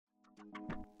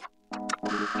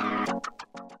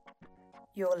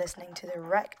You're listening to the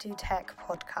Rec2Tech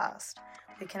podcast.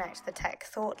 We connect the tech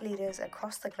thought leaders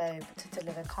across the globe to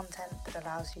deliver content that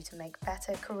allows you to make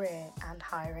better career and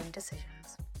hiring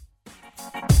decisions.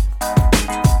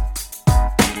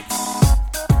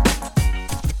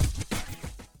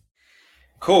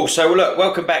 Cool. So look,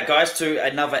 welcome back, guys, to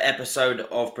another episode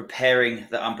of Preparing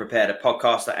the Unprepared, a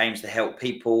podcast that aims to help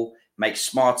people make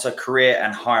smarter career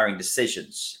and hiring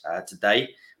decisions. Today,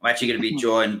 I'm actually going to be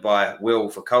joined by Will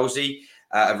Ficozzi,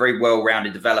 a very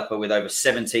well-rounded developer with over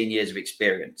 17 years of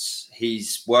experience.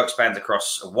 His work spans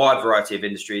across a wide variety of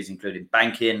industries, including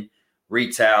banking,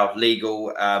 retail,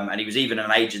 legal, and he was even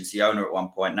an agency owner at one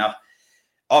point. Now,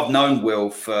 I've known Will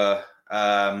for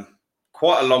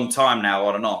quite a long time now,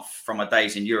 on and off, from my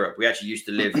days in Europe. We actually used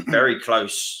to live very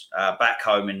close back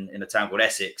home in a town called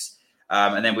Essex.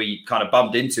 And then we kind of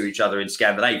bumped into each other in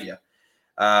Scandinavia.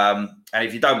 And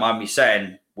if you don't mind me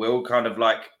saying, Will, kind of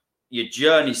like your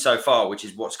journey so far, which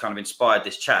is what's kind of inspired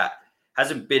this chat,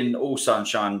 hasn't been all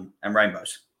sunshine and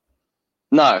rainbows.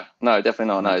 No, definitely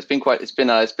not. No, it's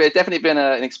definitely been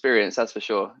an experience, that's for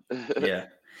sure. Yeah.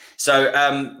 So,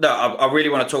 no, I really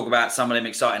want to talk about some of them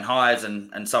exciting highs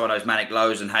and some of those manic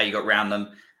lows and how you got around them.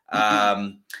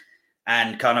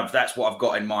 And kind of that's what I've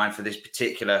got in mind for this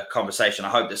particular conversation. I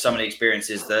hope that some of the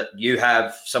experiences that you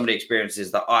have, some of the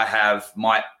experiences that I have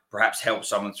might perhaps help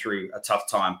someone through a tough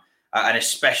time. And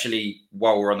especially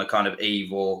while we're on the kind of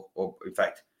eve or in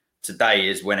fact, today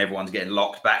is when everyone's getting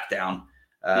locked back down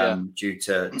due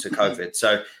to COVID.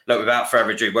 So look, without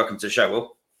further ado, welcome to the show,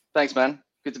 Will. Thanks, man.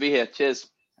 Good to be here. Cheers.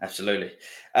 Absolutely.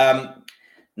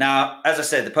 Now, as I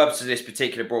said, the purpose of this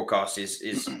particular broadcast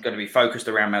is going to be focused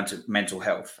around mental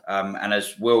health. And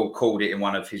as Will called it in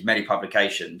one of his many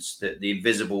publications, the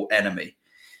invisible enemy.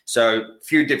 So a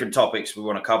few different topics we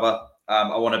want to cover.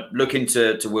 I want to look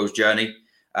into Will's journey,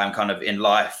 kind of in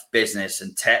life, business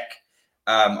and tech.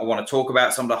 I want to talk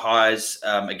about some of the highs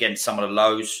against some of the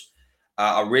lows.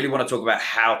 I really want to talk about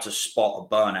how to spot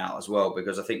a burnout as well,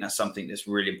 because I think that's something that's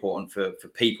really important for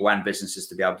people and businesses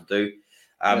to be able to do.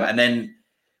 And then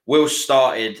Will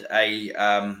started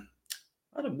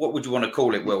what would you want to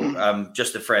call it, Will?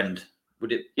 Just a friend,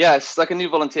 would it? Yeah, it's like a new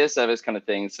volunteer service kind of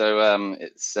thing. So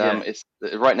it's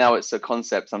right now it's a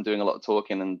concept. I'm doing a lot of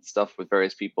talking and stuff with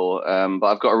various people, but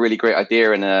I've got a really great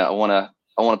idea, and I want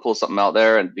to pull something out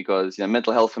there, and because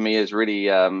mental health for me is really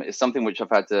is something which I've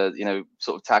had to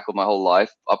sort of tackle my whole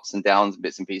life, ups and downs,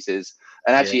 bits and pieces,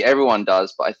 and actually everyone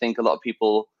does, but I think a lot of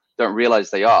people don't realize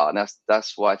they are, and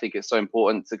that's why I think it's so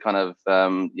important to kind of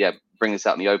bring this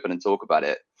out in the open and talk about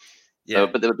it.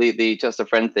 But the just a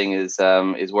friend thing is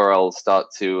where I'll start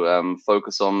to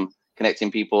focus on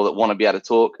connecting people that want to be able to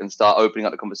talk and start opening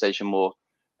up the conversation more,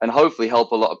 and hopefully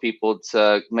help a lot of people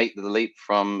to make the leap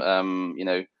from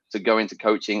to go into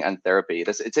coaching and therapy.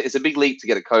 It's a big leap to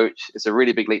get a coach. It's a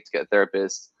really big leap to get a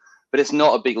therapist, but it's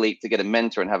not a big leap to get a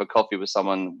mentor and have a coffee with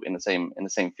someone in the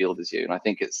same field as you. And I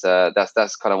think it's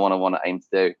that's kind of what I want to aim to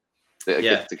do,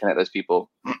 to connect those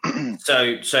people.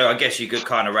 So I guess you could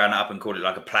kind of round it up and call it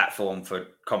like a platform for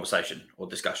conversation or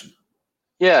discussion.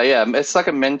 Yeah. It's like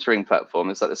a mentoring platform.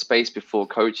 It's like the space before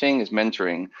coaching is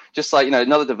mentoring. Just like,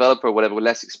 another developer or whatever with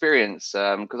less experience,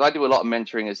 because I do a lot of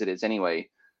mentoring as it is anyway.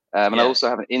 And I also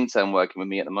have an intern working with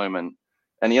me at the moment.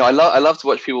 And, I love to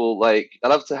watch people I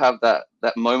love to have that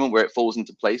moment where it falls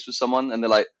into place with someone and they're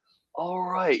like, all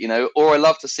right, or I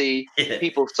love to see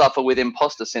people suffer with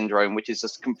imposter syndrome, which is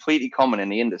just completely common in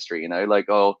the industry,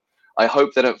 oh, I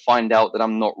hope they don't find out that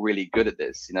I'm not really good at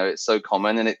this. It's so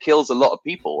common and it kills a lot of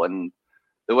people. And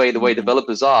the way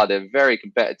developers are, they're very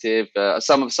competitive.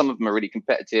 Some of them are really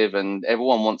competitive, and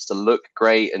everyone wants to look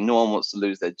great and no one wants to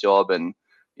lose their job. And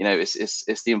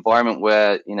it's the environment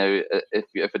where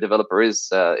if a developer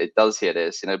it does hear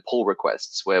this, pull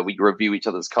requests where we review each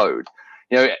other's code.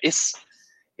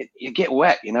 You get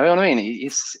wet, you know what I mean?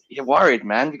 You're worried,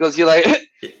 man, because you're like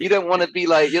you don't want to be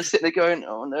like you're sitting there going,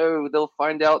 oh no, they'll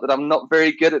find out that I'm not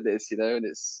very good at this, And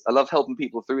I love helping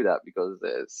people through that because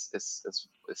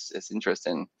it's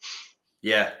interesting.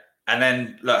 Yeah, and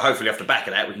then look, hopefully off the back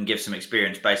of that, we can give some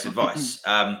experience-based advice.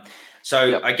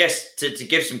 So I guess to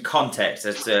give some context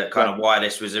as to kind of why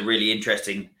this was a really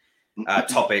interesting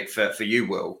topic for you,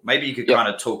 Will, maybe you could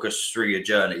kind of talk us through your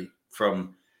journey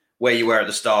from where you were at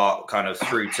the start, kind of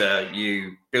through to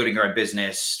you building your own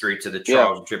business, through to the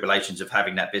trials and tribulations of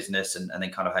having that business and then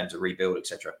kind of having to rebuild,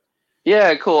 etc.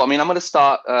 Yeah, cool. I mean, I'm going to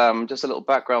start just a little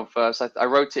background first. I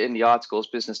wrote it in the articles,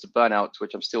 Business to Burnout,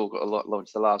 which I've still got a lot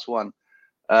to the last one.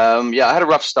 I had a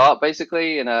rough start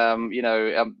basically. And,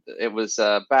 it was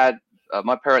bad.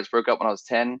 My parents broke up when I was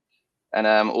 10. And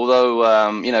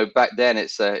although you know, back then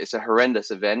it's a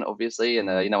horrendous event, obviously, and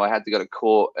you know, I had to go to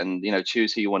court and, you know,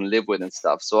 choose who you want to live with and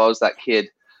stuff. So I was that kid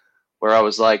where I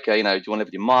was like, you know, do you want to live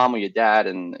with your mom or your dad?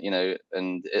 And you know,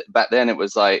 back then it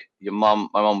was like my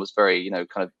mom was very, you know,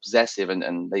 kind of possessive,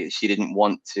 and she didn't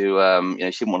want to, you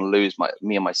know, she didn't want to lose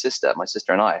me and my sister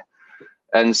and I.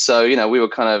 And so, you know, we were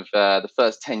kind of the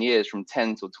first 10 years from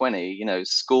 10 till 20, you know,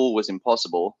 school was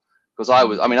impossible. Because I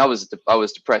was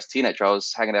a depressed teenager. I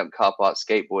was hanging out in car parks,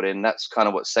 skateboarding. That's kind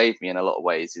of what saved me in a lot of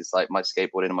ways. Is like my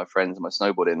skateboarding and my friends and my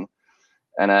snowboarding.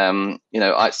 And you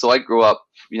know, I grew up,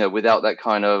 you know, without that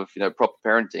kind of, you know, proper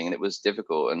parenting, and it was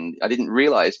difficult. And I didn't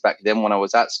realize back then when I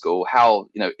was at school how,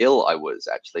 you know, ill I was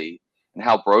actually, and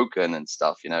how broken and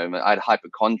stuff. You know, I had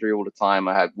hypochondria all the time.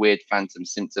 I had weird phantom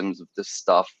symptoms of this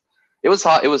stuff. It was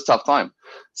hard. It was a tough time.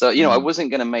 So, you know, I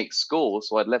wasn't going to make school.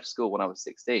 So I'd left school when I was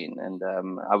 16, and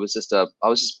I was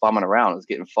just bumming around. I was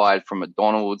getting fired from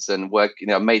McDonald's and work. You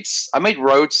know, I made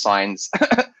road signs.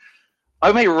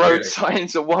 I made road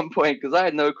signs at one point because I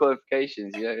had no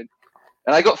qualifications, you know,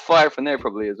 and I got fired from there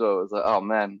probably as well. I was like, oh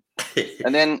man.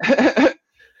 And then,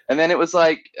 and then it was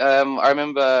like, I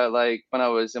remember like when I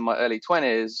was in my early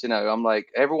 20s, you know, I'm like,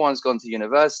 everyone's gone to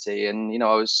university, and, you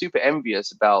know, I was super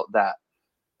envious about that.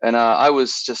 And I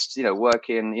was just, you know,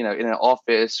 working, you know, in an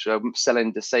office,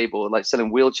 selling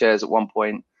wheelchairs at one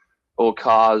point, or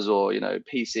cars, or, you know,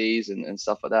 PCs and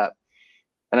stuff like that.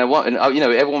 And you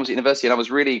know, everyone was at university, and I was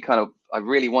really I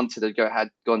really wanted to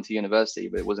go into university,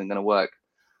 but it wasn't going to work.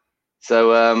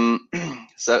 So,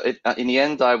 in the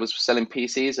end, I was selling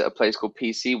PCs at a place called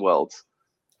PC World.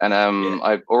 And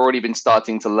I've already been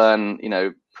starting to learn, you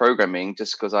know, programming,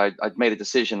 just because I'd made a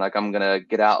decision, like, I'm going to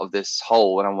get out of this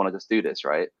hole and I want to just do this,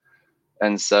 right?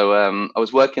 And so I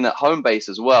was working at Homebase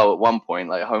as well at one point,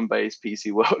 like Homebase,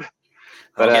 PC World.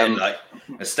 But like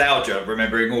nostalgia,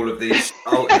 remembering all of these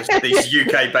these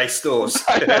UK-based stores.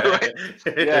 I know, right?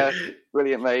 Yeah,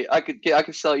 brilliant, mate. I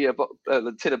could sell you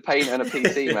a tin of paint and a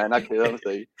PC, man. I could,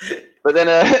 honestly. But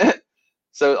then,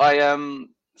 so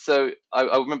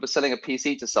I remember selling a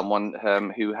PC to someone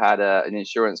who had an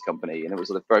insurance company, and it was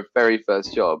the very, very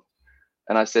first job.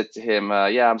 And I said to him,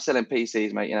 "Yeah, I'm selling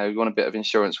PCs, mate. You know, you want a bit of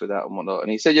insurance with that and whatnot."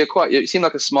 And he said, "You seem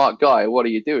like a smart guy. What are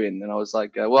you doing?" And I was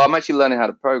like, "Well, I'm actually learning how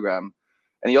to program."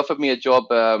 And he offered me a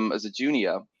job as a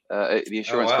junior at the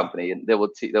insurance company, and they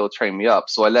will train me up.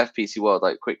 So I left PC World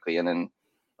like quickly, and then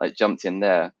like jumped in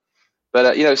there.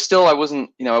 But you know, still I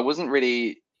wasn't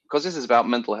really, because this is about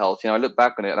mental health. You know, I look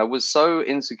back on it, and I was so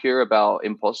insecure about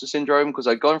imposter syndrome, because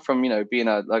I'd gone from, you know, being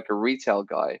a retail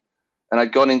guy, and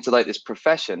I'd gone into like this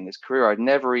profession, this career I'd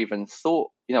never even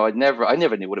thought. You know, I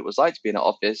never knew what it was like to be in an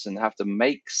office and have to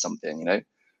make something. You know.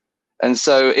 And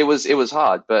so it was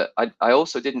hard, but I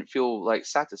also didn't feel like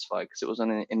satisfied, because it was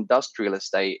on an industrial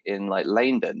estate in like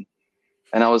Leighton,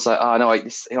 and I was like, oh no,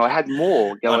 I had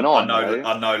more going on.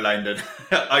 I know Leighton.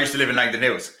 I used to live in Langdon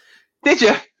Hills. Did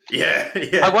you? Yeah.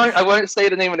 I won't say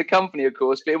the name of the company, of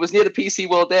course, but it was near the PC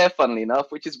World there, funnily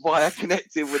enough, which is why I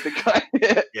connected with the guy.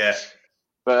 Yeah.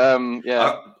 But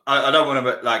yeah. I don't want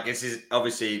to, like, this is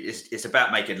obviously it's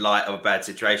about making light of bad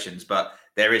situations, but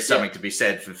there is something to be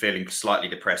said for feeling slightly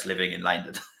depressed living in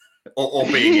Leighton or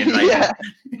being in Leighton.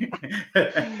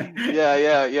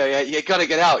 Yeah. You got to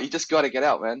get out. You just got to get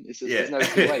out, man. There's no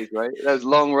two ways, right? There's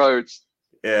long roads.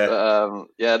 Yeah.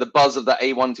 But, the buzz of the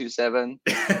A127.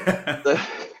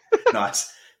 Nice.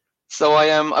 So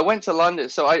I went to London.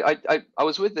 So I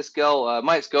was with this girl,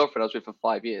 my ex-girlfriend I was with for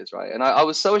 5 years, right? And I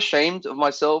was so ashamed of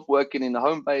myself working in the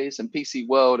Homebase and PC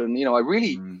World. And, you know,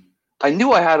 I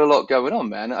knew I had a lot going on,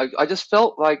 man. I just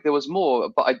felt like there was more,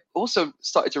 but I also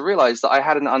started to realize that I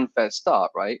had an unfair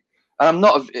start, right? And I'm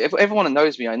not, if everyone who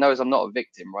knows me, I know I'm not a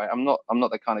victim, right? I'm not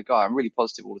that kind of guy. I'm really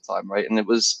positive all the time, right? And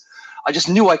I just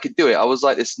knew I could do it. I was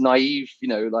like this naive, you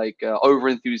know, like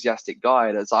over-enthusiastic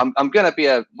guy. That's I'm going to be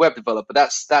a web developer.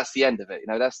 That's the end of it.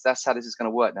 You know, that's how this is going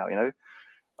to work now, you know?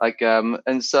 Like,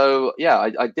 and so, yeah,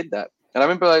 I did that. And I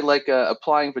remember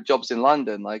applying for jobs in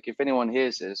London. Like, if anyone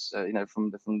hears this, you know, from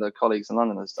the colleagues in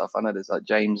London and stuff, I know there's like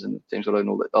James and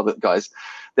all the other guys.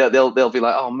 They'll be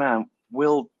like, "Oh man,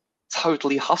 Will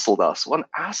totally hustled us. What an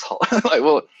asshole!" Like,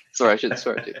 well, sorry, I shouldn't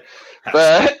swear at you,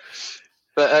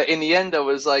 but in the end, I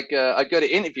was like, I go to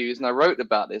interviews, and I wrote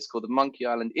about this called the Monkey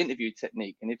Island interview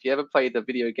technique. And if you ever played the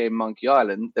video game Monkey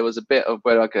Island, there was a bit of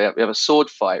where we have a sword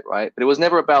fight, right? But it was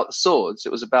never about the swords;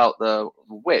 it was about the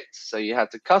wit. So you had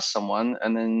to cuss someone,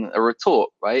 and then a retort,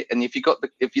 right? And if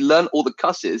you learn all the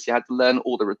cusses, you had to learn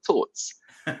all the retorts,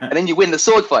 and then you win the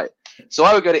sword fight. So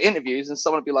I would go to interviews, and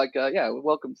someone would be like, "Yeah,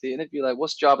 welcome to the interview. Like,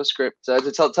 what's JavaScript?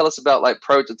 Tell us about like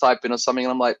prototyping or something."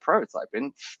 And I'm like,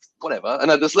 "Prototyping, whatever."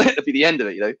 And I just let it be the end of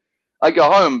it, you know. I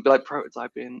go home, be like,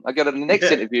 prototyping. I go to the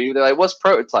next interview, they're like, what's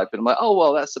prototyping? I'm like, oh,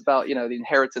 well, that's about, the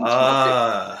inheritance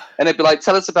market. And they'd be like,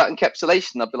 tell us about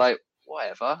encapsulation. I'd be like,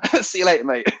 whatever. See you later,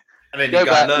 mate. And then go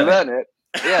back, learn it.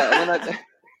 Yeah. And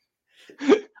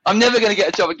then I'm never going to get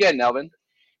a job again, Alvin.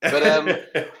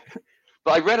 But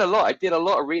but I read a lot. I did a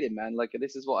lot of reading, man. Like,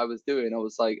 this is what I was doing. I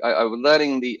was like, I was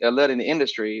learning the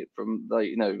industry from, like,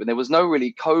 and there was no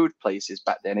really code places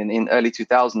back then in early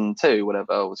 2002,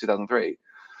 whatever, or 2003.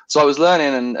 So I was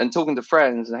learning and talking to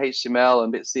friends and HTML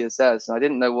and bit CSS, and I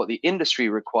didn't know what the industry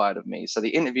required of me. So the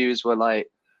interviews were like,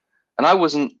 and I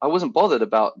wasn't bothered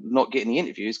about not getting the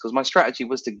interviews, because my strategy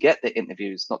was to get the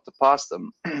interviews, not to pass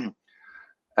them.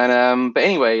 And but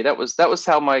anyway, that was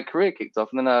how my career kicked off.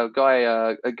 And then a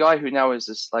guy who now is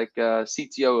this like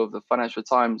CTO of the Financial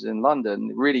Times in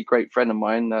London, really great friend of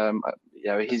mine.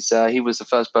 He was the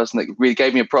first person that really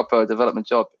gave me a proper development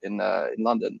job in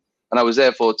London. And I was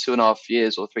there for 2.5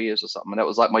 years or 3 years or something. And that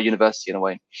was like my university in a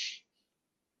way.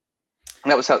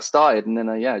 And that was how it started. And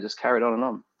then, just carried on and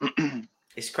on.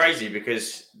 It's crazy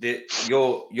because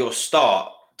your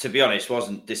start, to be honest,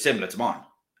 wasn't dissimilar to mine.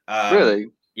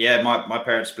 Really? Yeah, my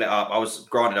parents split up. I was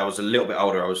a little bit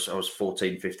older. I was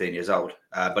 14, 15 years old.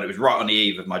 But it was right on the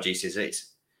eve of my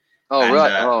GCSEs. Oh, and,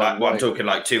 right. I'm talking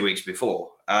like 2 weeks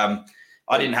before. I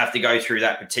didn't have to go through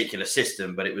that particular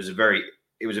system, but it was a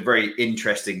very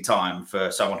interesting time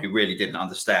for someone who really didn't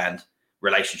understand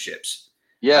relationships.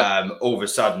 Yeah. All of a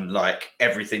sudden, like,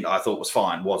 everything that I thought was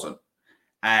fine wasn't.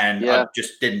 And I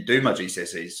just didn't do my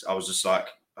GCSEs. I was just like,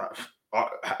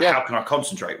 how can I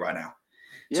concentrate right now?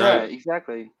 Yeah, so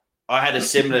exactly. I had a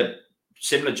similar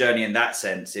journey in that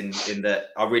sense, in that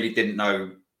I really didn't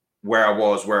know where I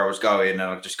was going, and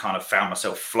I just kind of found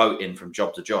myself floating from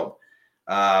job to job.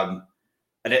 And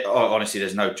honestly,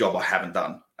 there's no job I haven't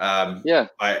done.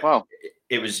 Wow.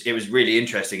 It was really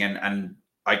interesting, and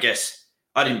I guess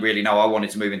I didn't really know I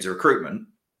wanted to move into recruitment,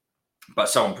 but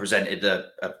someone presented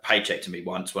a paycheck to me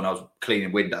once when I was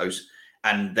cleaning windows,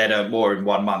 and they'd earned more in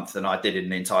 1 month than I did in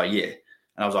an entire year.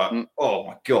 And I was like, oh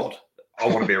my God, I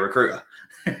want to be a recruiter.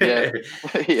 Yeah.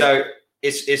 So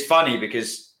it's funny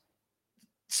because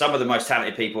some of the most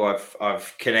talented people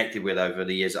I've connected with over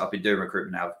the years that I've been doing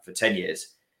recruitment now for 10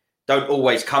 years don't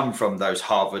always come from those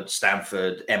Harvard,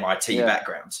 Stanford, MIT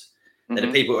backgrounds. They're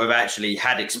the people who have actually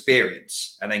had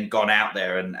experience and then gone out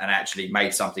there and actually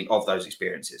made something of those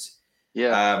experiences.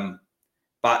 Yeah.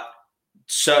 But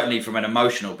certainly from an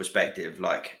emotional perspective,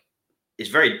 like, it's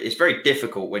very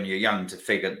difficult when you're young to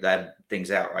figure that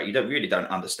things out, right? You don't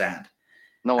understand.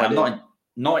 No, I'm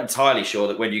not entirely sure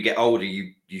that when you get older,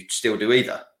 you still do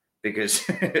either, because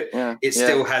it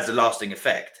still has a lasting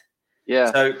effect.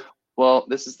 Yeah. So, well,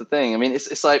 this is the thing. I mean,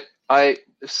 it's like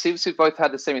since we both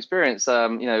had the same experience,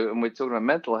 and we're talking about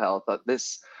mental health.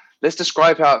 Let's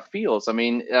describe how it feels. I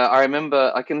mean, I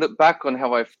remember I can look back on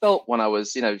how I felt when I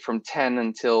was, from 10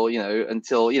 until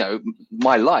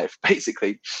my life,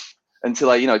 basically.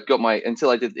 Until I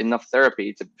did enough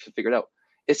therapy to figure it out.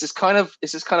 It's this kind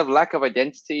of lack of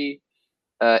identity,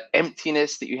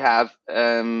 emptiness that you have,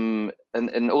 and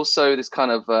also this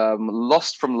kind of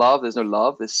lost from love. There's no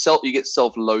love. You get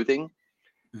self-loathing,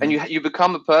 and you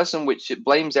become a person which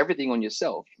blames everything on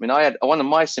yourself. I mean, I had one of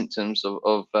my symptoms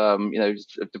of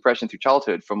depression through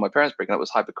childhood from my parents breaking up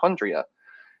was hypochondria.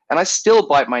 And I still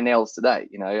bite my nails today.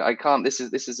 I can't. This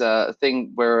is a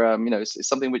thing where it's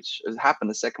something which has happened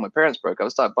the second my parents broke up. I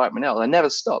started biting my nails. I never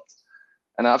stopped,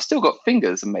 and I've still got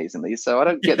fingers, amazingly. So I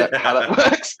don't get how that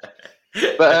works.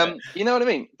 But you know what I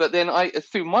mean. But then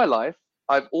through my life,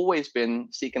 I've always been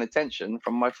seeking attention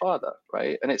from my father,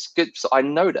 right? And it's good. So I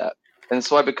know that, and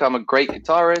so I become a great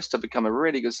guitarist. I become a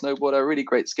really good snowboarder, a really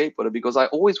great skateboarder, because I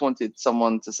always wanted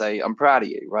someone to say, "I'm proud of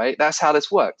you," right? That's how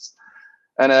this works.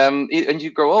 And you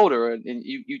grow older, and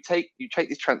you take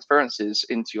these transferences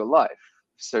into your life.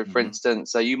 So, for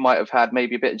instance, you might have had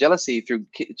maybe a bit of jealousy through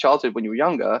childhood when you were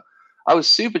younger. I was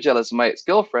super jealous of my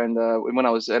ex-girlfriend when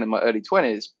I was in my early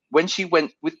 20s, when she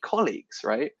went with colleagues,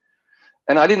 right?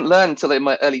 And I didn't learn until in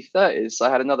my early 30s.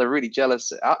 I had another really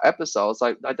jealous episode. I was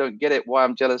like, I don't get it, why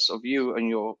I'm jealous of you and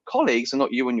your colleagues and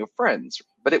not you and your friends.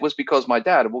 But it was because my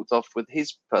dad walked off with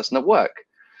his person at work.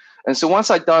 And so once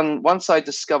I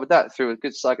discovered that through a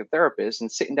good psychotherapist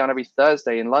and sitting down every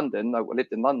Thursday in London, I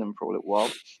lived in London for a little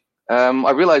while,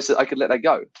 I realized that I could let that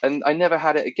go, and I never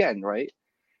had it again, right?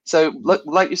 So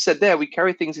like you said there, we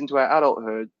carry things into our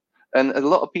adulthood, and a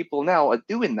lot of people now are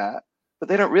doing that, but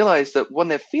they don't realize that when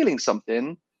they're feeling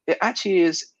something, it actually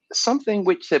is something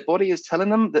which their body is telling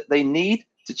them that they need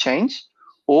to change,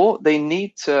 or they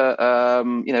need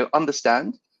to,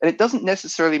 understand. And it doesn't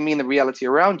necessarily mean the reality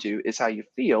around you is how you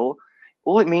feel.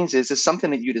 all it means is there's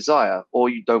something that you desire or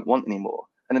you don't want anymore.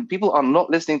 And then people are not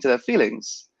listening to their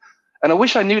feelings. And I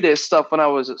wish I knew this stuff when I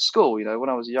was at school, you know, when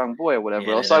I was a young boy or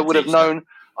whatever else. I would have known,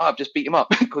 I've just beat him up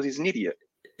because he's an idiot.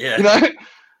 Yeah.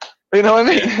 You know what I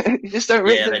mean? Yeah. You just don't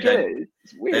really get it.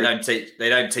 It's weird. They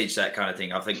don't teach that kind of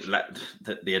thing. I think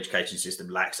the education system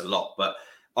lacks a lot. But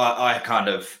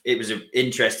it was an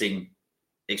interesting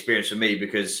experience for me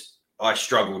because I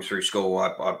struggled through school.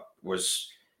 I got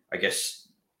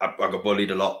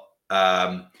bullied a lot.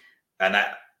 And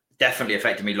that definitely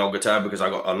affected me longer term because I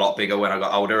got a lot bigger when I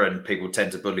got older, and people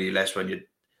tend to bully you less when you're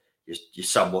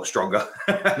somewhat stronger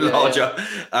and larger.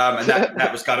 And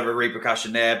that was kind of a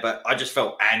repercussion there. But I just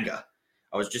felt anger.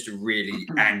 I was just a really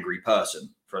angry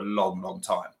person for a long, long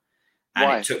time. And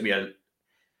Why? It took me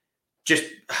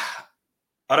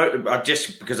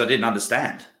because I didn't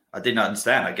understand. I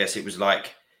guess it was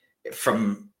like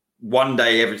from one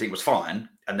day, everything was fine.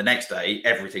 And the next day,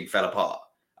 everything fell apart.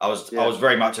 I was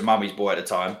very much a mummy's boy at the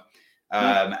time.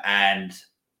 And,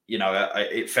 you know,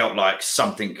 it felt like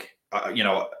something, you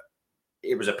know,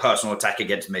 it was a personal attack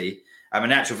against me.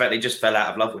 In actual fact, they just fell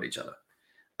out of love with each other.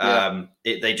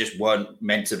 They just weren't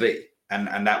meant to be.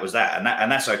 And that was that.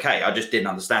 And that's okay. I just didn't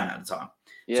understand that at the time.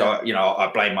 Yeah. So, you know,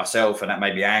 I blamed myself, and that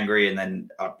made me angry. And then,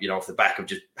 you know, off the back of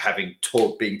just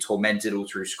being tormented all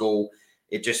through school,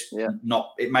 it just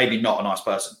it made me not a nice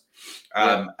person.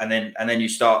 And then you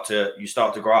start to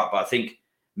grow up. But I think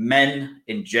men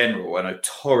in general are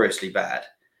notoriously bad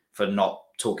for not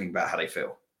talking about how they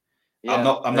feel. Yeah,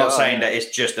 I'm not saying that it's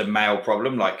just a male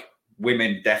problem. Like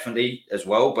women definitely as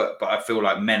well, but I feel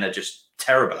like men are just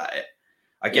terrible at it.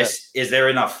 I guess are there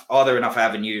enough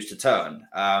avenues to turn?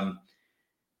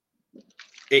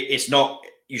 It's not,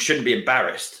 you shouldn't be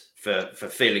embarrassed for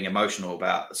feeling emotional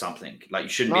about something. Like you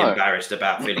shouldn't be embarrassed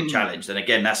about feeling challenged. And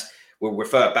again, we'll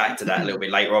refer back to that a little bit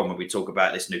later on when we talk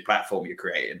about this new platform you're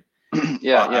creating.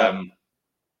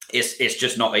 It's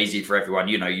just not easy for everyone.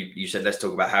 You know, you said, let's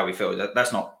talk about how we feel.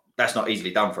 That's not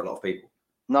easily done for a lot of people.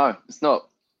 No, it's not.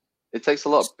 It takes a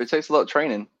lot of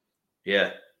training.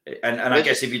 Yeah. And I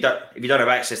guess if you don't have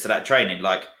access to that training,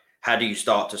 like how do you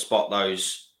start to spot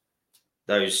those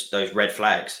red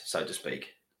flags, so to speak?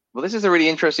 Well, this is a really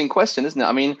interesting question, isn't it?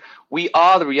 I mean, we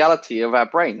are the reality of our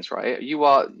brains, right? You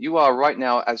are right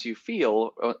now as you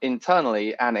feel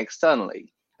internally and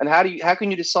externally. And how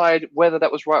can you decide whether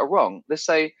that was right or wrong? Let's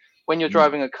say when you're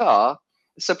driving a car,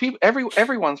 so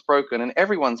everyone's broken and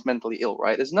everyone's mentally ill,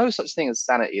 right? There's no such thing as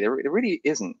sanity. There really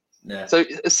isn't. Yeah. So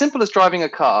as simple as driving a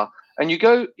car, and you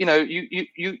go, you know,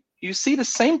 you see the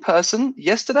same person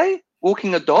yesterday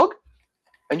walking a dog,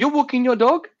 and you're walking your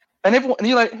dog, and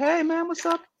you're like, hey man, what's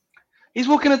up? He's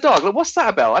walking a dog. Like, what's that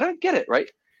about? I don't get it, right?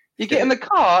 You get in the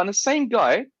car and the same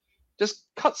guy just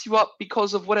cuts you up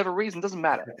because of whatever reason, doesn't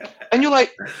matter. And you're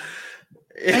like,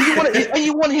 and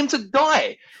you want him to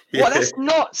die. Well, that's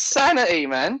not sanity,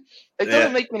 man. It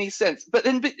doesn't make any sense. But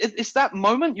then it's that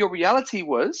moment, your reality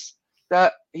was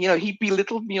that, you know, he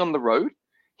belittled me on the road.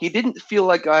 He didn't feel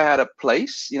like I had a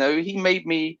place. You know, he made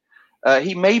me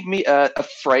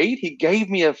afraid. He gave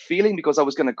me a feeling because I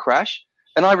was going to crash.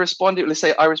 And I responded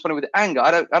with anger.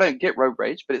 I don't get road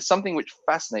rage, but it's something which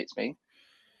fascinates me.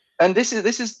 And this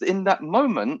is in that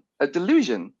moment a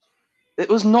delusion. It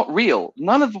was not real.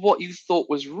 None of what you thought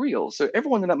was real. So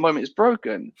everyone in that moment is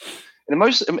broken. And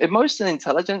emotional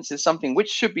intelligence is something which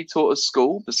should be taught at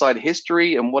school, beside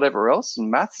history and whatever else, and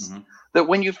maths. Mm-hmm. That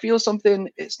when you feel something,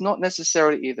 it's not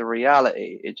necessarily the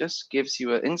reality. It just gives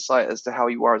you an insight as to how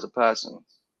you are as a person.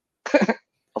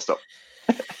 I'll stop.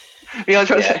 You know what I'm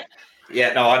trying to say?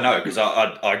 Yeah, no, I know, because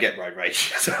I get road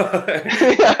rage. So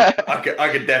I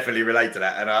can definitely relate to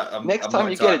that. And next time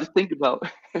you get it, just think about.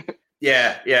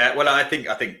 Yeah. Well, I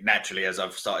think naturally, as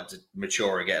I've started to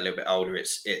mature and get a little bit older,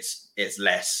 it's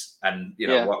less. And you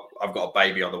know, I've got a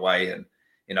baby on the way, and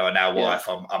you know, a now wife.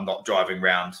 I'm not driving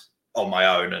around on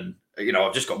my own, and you know,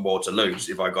 I've just got more to lose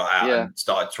if I got out and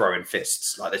started throwing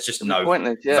fists. Like, there's just no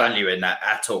value in that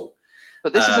at all.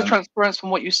 But this is a transference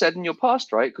from what you said in your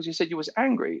past, right? Because you said you was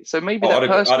angry. So maybe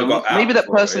that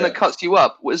person that cuts you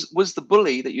up was the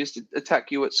bully that used to attack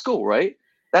you at school, right?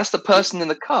 That's the person in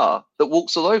the car that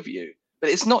walks all over you. But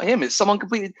it's not him. It's someone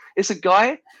completely. It's a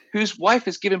guy whose wife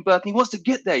is giving birth and he wants to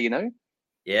get there, you know?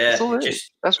 Yeah. That's all it is.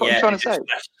 That's what I'm trying to say.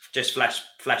 Just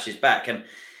flashes back. And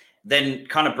then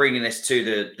kind of bringing this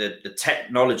to the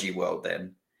technology world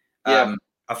then. I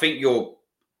think you're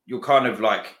kind of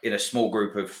like in a small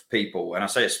group of people, and I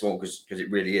say it's small because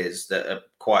it really is, that are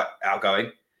quite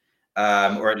outgoing,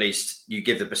 or at least you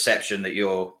give the perception that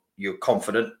you're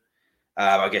confident.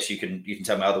 I guess you can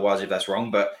tell me otherwise if that's wrong,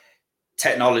 but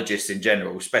technologists in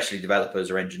general, especially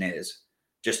developers or engineers,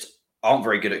 just aren't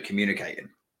very good at communicating.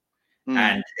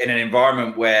 And in an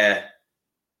environment where,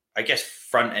 I guess,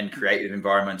 front-end creative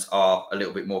environments are a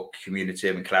little bit more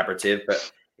communicative and collaborative,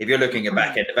 but if you're looking at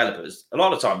back-end developers, a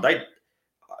lot of the time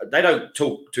they don't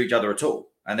talk to each other at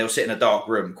all, and they'll sit in a dark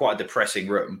room, quite a depressing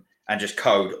room, and just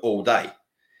code all day.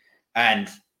 And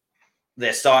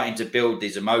they're starting to build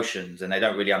these emotions, and they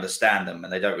don't really understand them,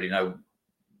 and they don't really know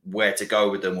where to go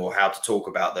with them or how to talk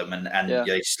about them, and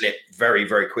they slip very,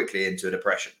 very quickly into a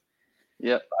depression.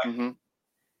 Yeah.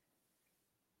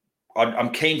 I'm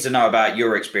keen to know about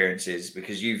your experiences,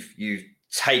 because you've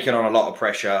taken on a lot of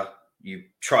pressure. You've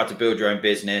tried to build your own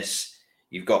business.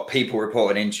 You've got people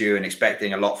reporting into you and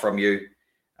expecting a lot from you.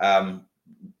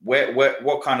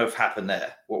 What kind of happened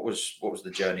there? What was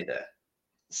the journey there?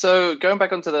 So going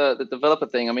back onto the developer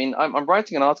thing, I mean, I'm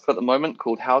writing an article at the moment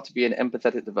called "How to Be an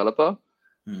Empathetic Developer,"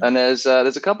 and there's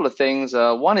a couple of things.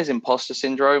 One is imposter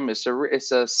syndrome. It's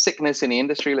a sickness in the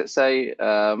industry. Let's say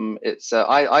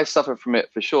I suffer from it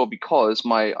for sure, because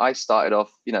I started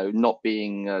off, not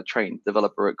being a trained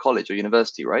developer at college or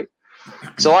university, right?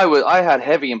 So I had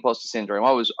heavy imposter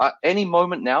syndrome. Any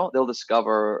moment now they'll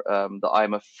discover that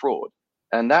I'm a fraud.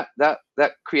 And that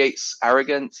creates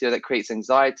arrogance, that creates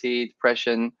anxiety,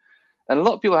 depression. And a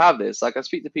lot of people have this. Like, I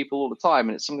speak to people all the time,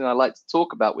 and it's something I like to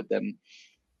talk about with them.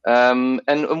 And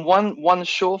one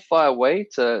surefire way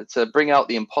to bring out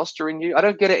the imposter in you, I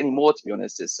don't get it anymore, to be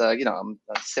honest. It's, I'm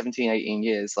 17, 18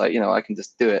 years, I can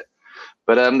just do it.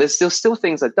 But there's still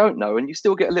things I don't know, and you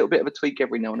still get a little bit of a tweak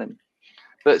every now and then.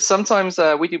 But sometimes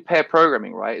we do pair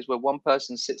programming, right? Is where one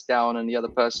person sits down and the other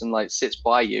person sits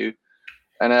by you.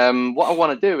 And what I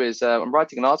want to do is I'm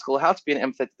writing an article, "How to Be an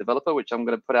Empathetic Developer," which I'm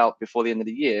going to put out before the end of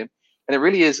the year. And it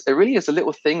really is a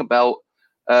little thing about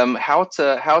how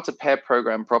to pair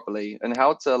program properly, and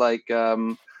how to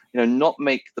not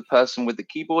make the person with the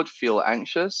keyboard feel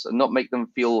anxious and not make them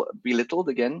feel belittled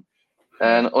again.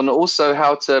 And also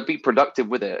how to be productive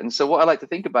with it. And so what I like to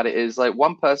think about it is,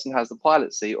 one person has the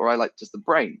pilot seat, or I like just the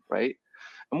brain, right?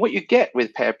 And what you get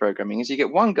with pair programming is you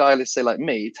get one guy, let's say like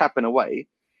me, tapping away,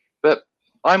 but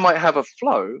I might have a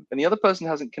flow and the other person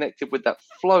hasn't connected with that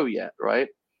flow yet, right?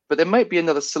 But there might be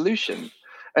another solution.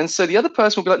 And so the other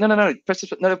person will be like, no, press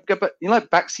this, no, but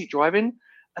backseat driving,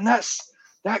 and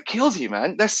that kills you,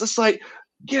 man. That's just like,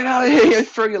 get out of here and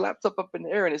throw your laptop up in the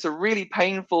air. And it's a really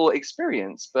painful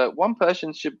experience. But one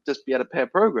person should just be able to pair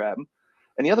program,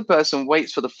 and the other person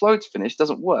waits for the flow to finish,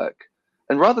 doesn't work.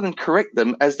 And rather than correct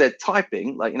them as they're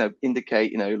typing,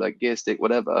 indicate, gear stick,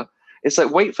 whatever, it's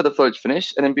wait for the flow to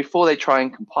finish. And then before they try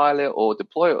and compile it or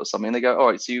deploy it or something, they go,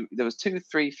 all right, so there was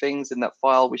 2-3 things in that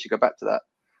file. We should go back to that,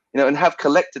 and have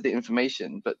collected the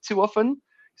information. But too often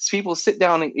people sit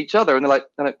down at each other and they're like,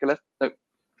 no, go left, no,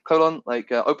 colon,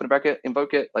 open a bracket,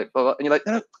 invoke it, blah, blah. And you're like,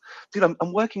 no, dude,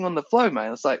 I'm working on the flow,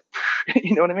 man. It's like,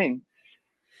 you know what I mean?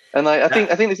 And I think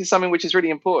this is something which is really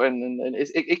important, and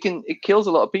it kills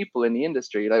a lot of people in the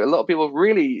industry. A lot of people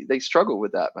really, they struggle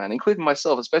with that, man, including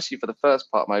myself, especially for the first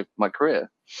part of my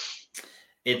career.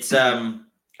 It's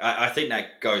I think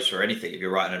that goes for anything. If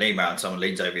you're writing an email and someone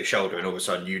leans over your shoulder and all of a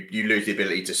sudden you lose the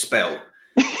ability to spell.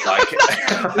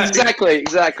 Exactly.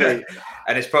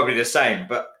 And it's probably the same.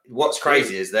 But what's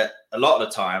crazy is that a lot of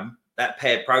the time that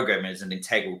paired programming is an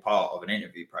integral part of an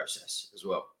interview process as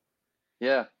well.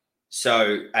 Yeah.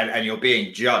 So, and you're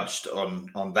being judged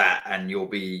on that, and you'll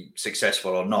be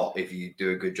successful or not if you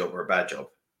do a good job or a bad job.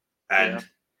 And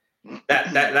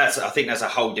that's I think that's a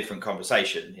whole different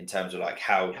conversation in terms of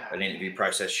how an interview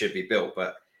process should be built.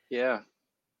 But do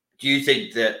you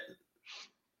think that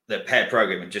pair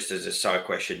programming, just as a side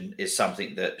question, is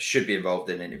something that should be involved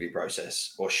in the interview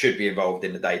process, or should be involved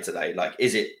in the day-to-day?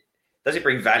 Does it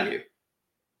bring value?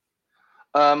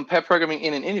 Pair programming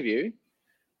in an interview?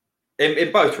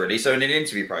 In both, really. So in an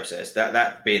interview process,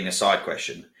 that being the side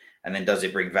question, and then does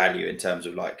it bring value in terms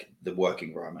of the work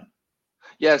environment?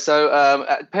 Yeah, so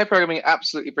pair programming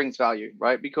absolutely brings value,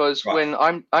 right? Because when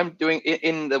I'm doing it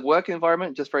in the work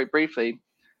environment, just very briefly,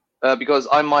 because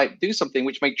I might do something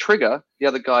which may trigger the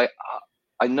other guy.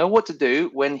 I know what to do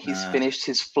when he's finished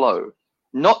his flow.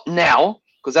 Not now,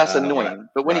 because that's annoying.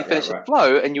 But when he finishes the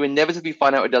flow and you inevitably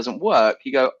find out it doesn't work,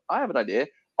 you go, I have an idea.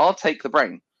 I'll take the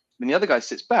brain. Then the other guy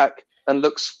sits back and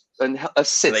looks and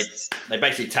assists. So they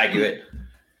basically tag you in.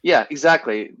 Yeah,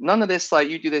 exactly. None of this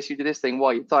you do this thing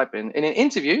while you're typing. In an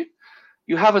interview,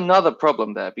 you have another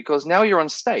problem there, because now you're on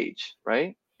stage,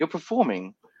 right? You're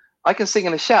performing. I can sing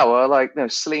in the shower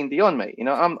Celine Dion, mate.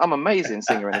 I'm amazing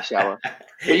singer in the shower.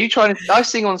 But you I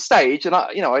sing on stage, and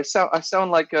I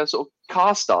sound like a sort of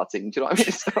car starting. Do you know what I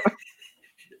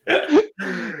mean?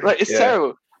 It's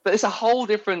terrible. But it's a whole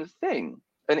different thing.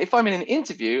 And if I'm in an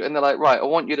interview and they're like, right, I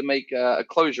want you to make a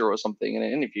closure or something in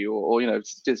an interview, or do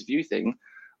this view thing,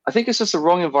 I think it's just the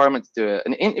wrong environment to do it.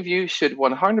 An interview should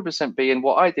 100% be, and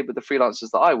what I did with the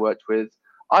freelancers that I worked with,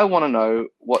 I want to know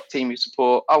what team you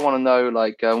support. I want to know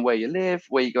where you live,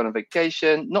 where you go on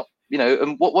vacation, not,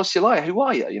 and what's your life? Who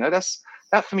are you?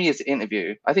 That for me is the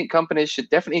interview. I think companies should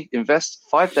definitely invest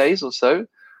 5 days or so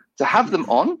to have them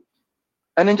on,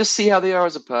 and then just see how they are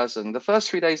as a person. The first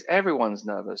 3 days, everyone's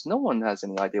nervous. No one has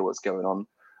any idea what's going on.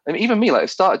 I mean, even me,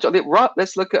 let's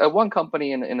look at one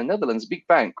company in the Netherlands, big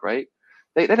bank, right?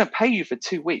 They don't pay you for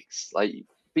 2 weeks,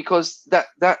 because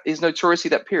that is notoriously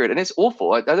that period, and it's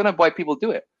awful. I don't know why people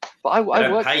do it, but I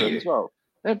work for them as well.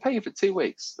 They don't pay you for 2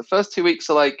 weeks. The first 2 weeks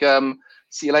are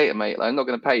see you later, mate. I'm not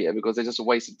going to pay you because they're just a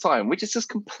waste of time, which is just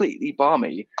completely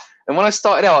balmy. And when I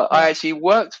started out, I actually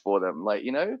worked for them,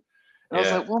 And I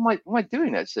was like, what am I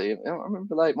doing actually? I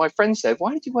remember my friend said,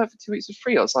 why did you work for 2 weeks for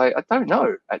free? I was like, I don't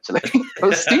know, actually. It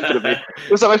was stupid of me.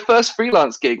 It was like my first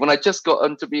freelance gig when I just got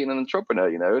into being an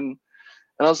entrepreneur, and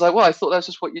I was like, well, I thought that's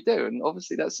just what you do. And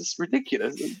obviously that's just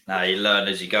ridiculous. No, you learn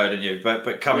as you go, don't you?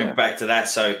 But coming back to that,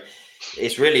 so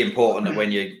it's really important that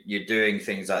when you're doing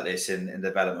things like this in the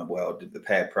development world, the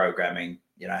pair programming,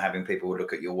 having people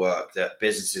look at your work, that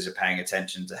businesses are paying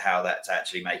attention to how that's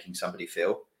actually making somebody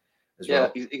feel as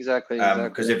well. Yeah, exactly.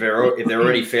 Because if they're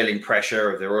already feeling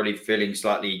pressure, if they're already feeling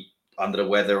slightly under the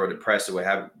weather or depressed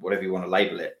or whatever you want to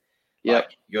label it,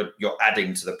 you're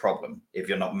adding to the problem if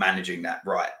you're not managing that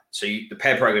right. So the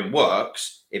pair program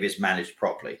works if it's managed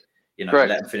properly. Let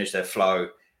them finish their flow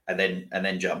and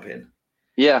then jump in.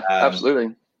 Yeah,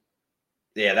 absolutely.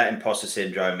 Yeah, that imposter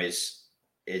syndrome is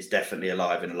definitely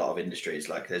alive in a lot of industries.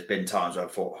 Like there's been times where I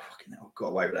thought, I got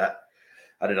away with that.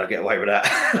 How did I get away with that?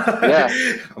 Yeah.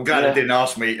 I'm glad it didn't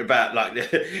ask me about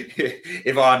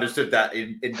if I understood that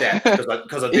in depth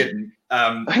because I didn't.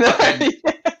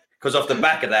 Because off the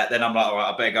back of that, then I'm like, all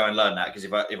right, I better go and learn that because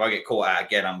if I get caught out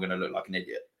again, I'm going to look like an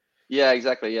idiot. Yeah,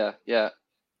 exactly. Yeah.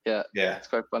 It's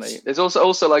quite funny. There's also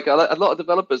a lot of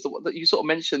developers that you sort of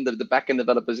mentioned, the back-end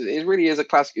developers. It really is a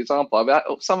classic example. I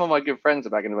mean, some of my good friends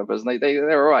are back-end developers, and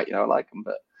they're all right. I like them,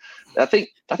 but I think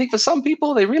for some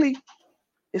people,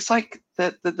 it's like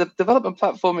the development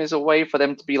platform is a way for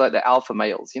them to be like the alpha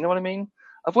males. You know what I mean?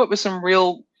 I've worked with some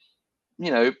real,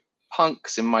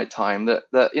 punks in my time that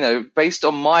based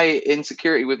on my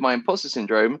insecurity with my imposter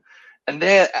syndrome, and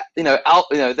they're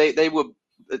they were.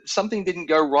 Something didn't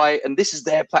go right, and this is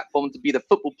their platform to be the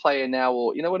football player now,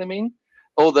 or you know what I mean,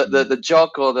 or the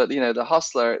jock, or the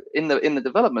hustler in the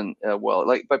development world,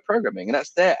 like by programming, and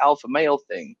that's their alpha male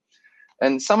thing.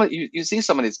 And you see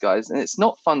some of these guys, and it's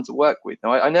not fun to work with.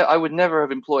 Now, I would never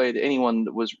have employed anyone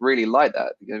that was really like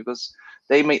that, because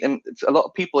they make them. A lot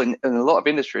of people in a lot of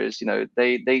industries,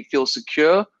 they feel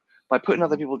secure by putting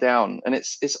other people down, and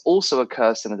it's also a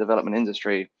curse in the development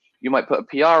industry. You might put a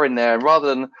PR in there, and rather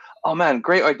than, oh man,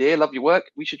 great idea, love your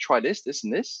work, we should try this,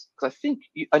 and this, because I think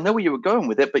I know where you were going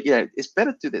with it, but it's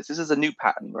better to do this. This is a new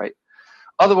pattern, right?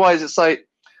 Otherwise, it's like,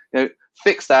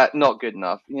 fix that, not good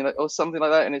enough, or something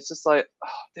like that, and it's just like,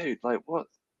 oh, dude, like what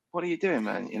are you doing,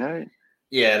 man?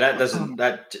 Yeah,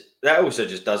 that also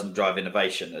just doesn't drive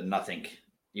innovation and nothing.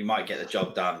 You might get the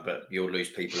job done, but you'll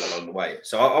lose people along the way.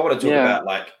 So I want to talk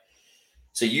about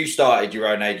so you started your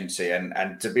own agency,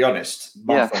 and to be honest,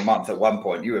 month on month, at one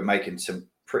point, you were making some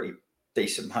pretty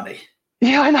decent money.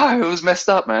 Yeah, I know. It was messed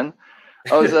up, man.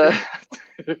 I was, I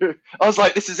was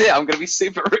like, this is it. I'm going to be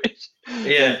super rich.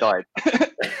 Yeah. And died.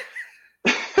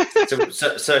 So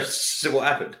what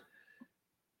happened?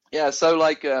 Yeah. So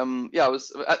it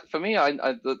was for me. It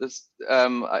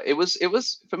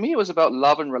was for me. It was about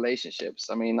love and relationships.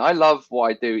 I mean, I love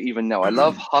what I do even now. I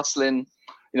love hustling.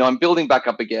 I'm building back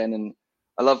up again, and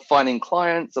I love finding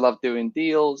clients. I love doing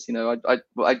deals. I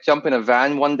jump in a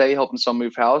van one day helping someone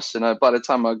move house, and by the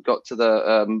time I got to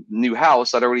the new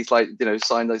house, I'd already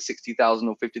signed like 60,000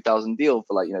 or 50,000 deal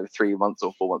for 3 months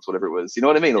or 4 months, whatever it was. You know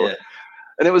what I mean? Yeah.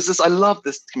 And it was just, I love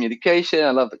this communication.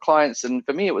 I love the clients, and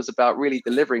for me, it was about really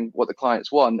delivering what the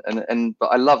clients want.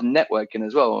 But I love networking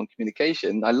as well and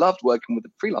communication. I loved working with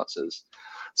the freelancers.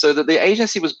 So that the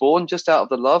agency was born just out of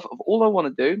the love of all I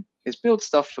want to do is build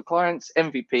stuff for clients,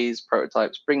 MVPs,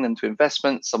 prototypes, bring them to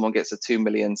investment. Someone gets a 2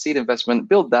 million seed investment,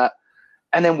 build that,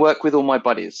 and then work with all my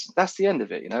buddies. That's the end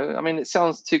of it. I mean, it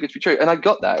sounds too good to be true. And I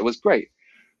got that. It was great.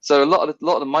 So a lot of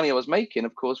the money I was making,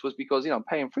 of course, was because, I'm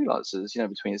paying freelancers,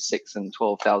 between 6,000 and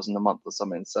 12,000 a month or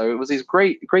something. So it was these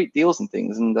great deals and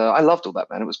things. And I loved all that,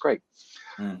 man. It was great.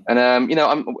 And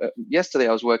yesterday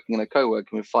I was working in a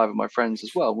co-working with 5 of my friends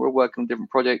as well. We're working on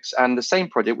different projects, and the same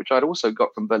project which I'd also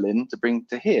got from Berlin to bring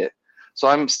to here. So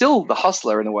I'm still the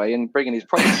hustler in a way and bringing these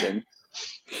projects in,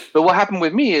 But what happened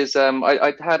with me is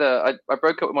I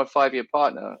broke up with my 5-year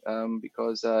partner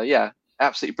because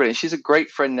absolutely brilliant. She's a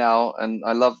great friend now, and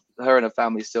I love her and her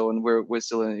family still, and we're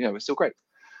still we're still great.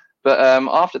 But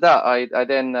after that, I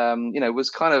then was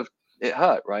kind of, it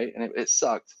hurt, right, and it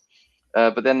sucked.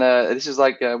 But then this is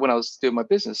like when I was doing my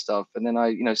business stuff, and then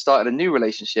I started a new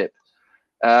relationship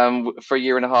for a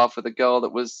year and a half with a girl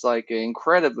that was like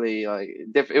incredibly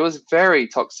it was very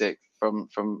toxic from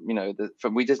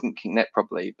we didn't connect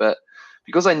properly, but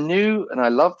because I knew and I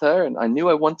loved her and I knew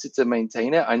I wanted to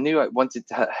maintain it, I knew I wanted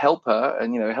to help her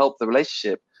and help the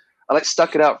relationship, I like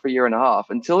stuck it out for a year and a half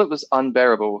until it was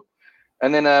unbearable.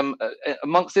 And then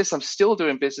amongst this, I'm still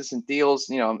doing business and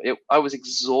deals. I was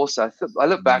exhausted. I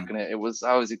look back on it. I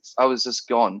was just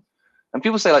gone. And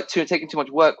people say like taking too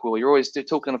much work, Will. You're always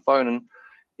talking on the phone, and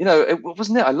it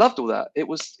wasn't it. I loved all that. It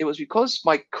was because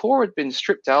my core had been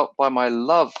stripped out by my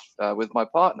love with my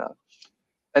partner,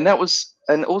 and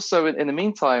also in the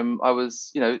meantime, I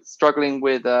was struggling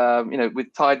with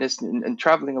with tiredness and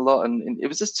traveling a lot, and it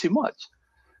was just too much.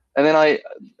 And then I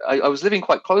was living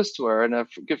quite close to her, and a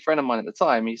good friend of mine at the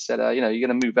time, he said, you're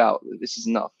going to move out. This is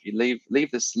enough. You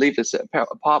leave this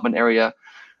apartment area,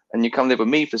 and you come live with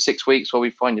me for 6 weeks while we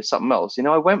find you something else.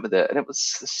 I went with it, and it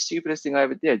was the stupidest thing I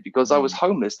ever did because I was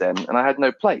homeless then and I had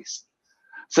no place.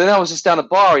 So then I was just down a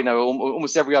bar,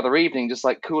 almost every other evening, just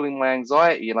like cooling my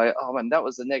anxiety. Like, oh man, that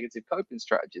was the negative coping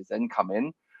strategies then come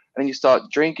in. And then you start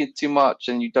drinking too much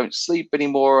and you don't sleep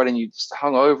anymore, and then you just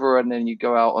hung over, and then you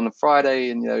go out on a Friday,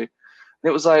 and and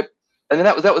it was like, and then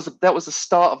that was the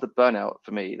start of the burnout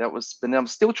for me. And I'm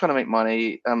still trying to make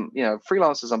money.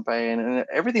 Freelancers I'm paying, and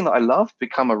everything that I love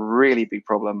become a really big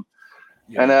problem.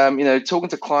 Yeah. And talking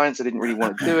to clients, I didn't really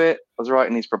want to do it. I was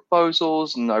writing these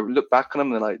proposals, and I look back on them,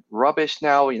 they're like rubbish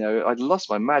now. I'd lost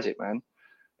my magic, man.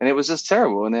 And it was just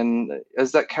terrible. And then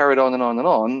as that carried on and on and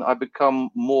on, I become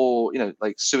more,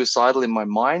 like suicidal in my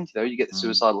mind. You get the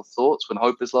suicidal thoughts when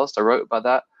hope is lost. I wrote about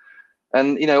that.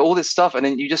 And, all this stuff. And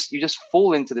then you just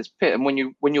fall into this pit. And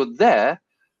when you're there,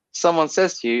 someone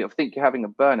says to you, I think you're having a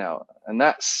burnout. And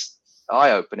that's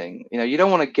eye-opening. You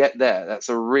don't want to get there. That's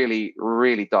a really,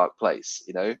 really dark place,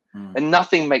 and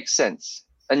nothing makes sense.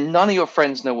 And none of your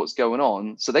friends know what's going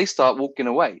on. So they start walking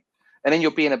away. And then you're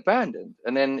being abandoned.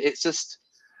 And then it's just,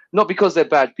 not because they're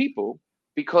bad people,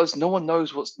 because no one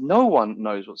knows what's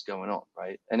going on,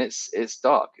 right? And it's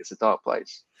dark. It's a dark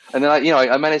place. And then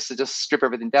I managed to just strip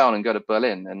everything down and go to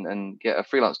Berlin and get a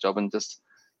freelance job and just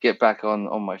get back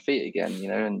on my feet again,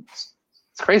 and it's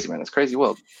crazy, man. It's a crazy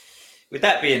world. With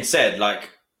that being said, like,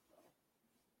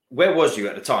 where was you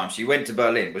at the time? So you went to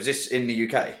Berlin. Was this in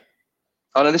the UK?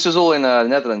 Oh no, this was all in the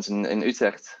Netherlands, in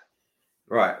Utrecht.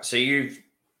 Right. So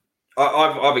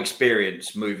I've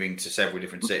experienced moving to several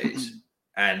different cities,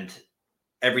 and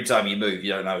every time you move,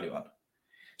 you don't know anyone.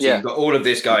 So you've got all of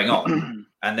this going on,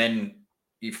 and then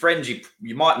your friends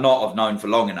you might not have known for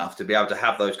long enough to be able to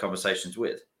have those conversations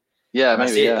with. Yeah,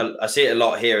 maybe, I see it a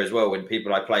lot here as well when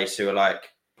people I place who are like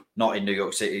not in New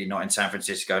York City, not in San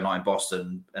Francisco, not in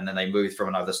Boston, and then they move from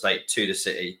another state to the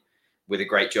city with a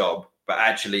great job. But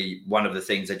actually, one of the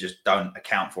things they just don't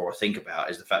account for or think about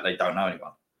is the fact they don't know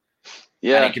anyone.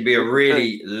 Yeah, and it can be a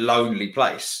really lonely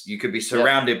place. You could be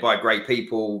surrounded by great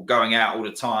people, going out all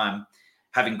the time,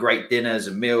 having great dinners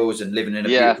and meals, and living in a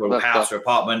beautiful house or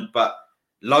apartment. But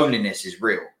loneliness is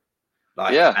real,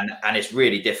 and it's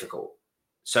really difficult.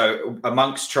 So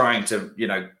amongst trying to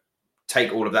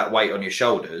take all of that weight on your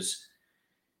shoulders,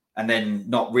 and then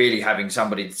not really having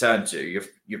somebody to turn to,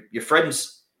 your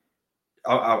friends.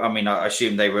 I mean, I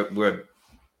assume they were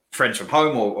friends from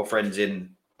home or friends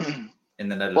in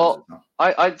the Netherlands.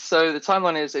 Well, so the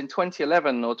timeline is in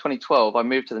 2011 or 2012, I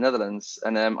moved to the Netherlands,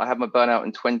 and I had my burnout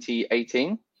in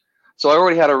 2018. So I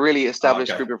already had a really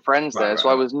established group of friends there. So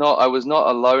I was not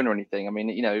alone or anything. I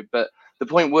mean, but the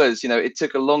point was, it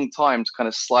took a long time to kind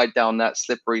of slide down that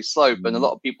slippery slope, and a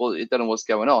lot of people don't know what's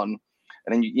going on.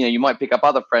 And then you might pick up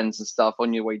other friends and stuff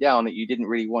on your way down that you didn't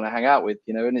really want to hang out with,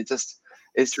 and it's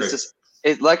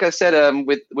like I said on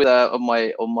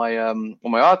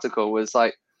my article was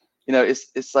like,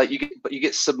 it's like you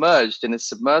get submerged in a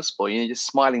submersible. You're just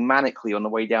smiling manically on the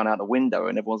way down out the window,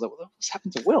 and everyone's like, well, what's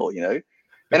happened to Will? And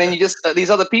then you just these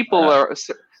other people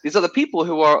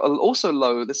who are also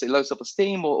low, let's say low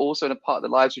self-esteem, or also in a part of their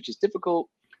lives which is difficult,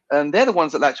 and they're the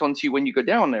ones that latch onto you when you go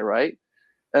down there, right?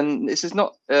 And this is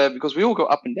not because we all go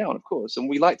up and down, of course, and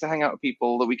we like to hang out with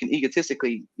people that we can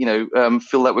egotistically,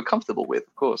 feel that we're comfortable with,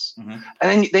 of course. Mm-hmm.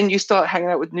 And then you start hanging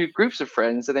out with new groups of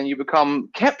friends, and then you become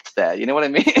kept there. You know what I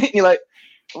mean? You're like,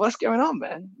 what's going on,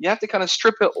 man? You have to kind of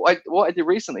strip it. What I did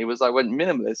recently was I went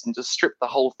minimalist and just stripped the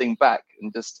whole thing back,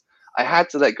 and just I had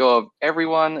to let go of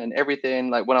everyone and everything.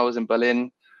 Like when I was in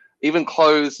Berlin, even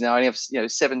clothes. Now I only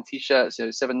have 7 t-shirts,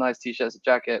 7 nice t-shirts, a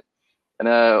jacket, and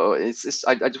I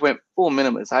just went full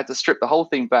minimalist. I had to strip the whole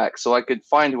thing back so I could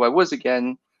find who I was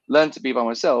again, learn to be by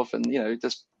myself, and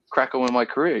just crack on with my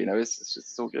career.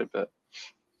 It's all good, but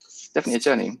it's definitely a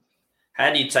journey.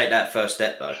 How do you take that first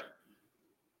step though?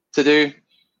 To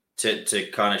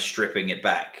kind of stripping it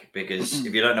back, because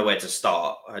if you don't know where to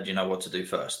start, how do you know what to do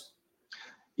first?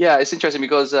 Yeah, it's interesting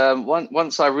because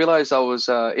once I realized I was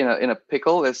in a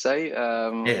pickle, let's say,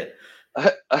 I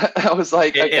was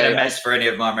like, in a mess for any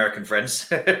of my American friends.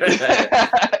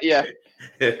 Yeah.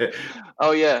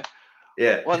 Oh yeah.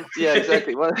 Yeah.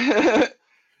 Exactly.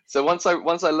 So once I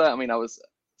learned,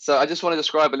 I just want to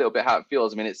describe a little bit how it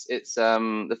feels. I mean, it's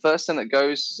the first thing that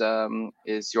goes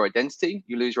is your identity.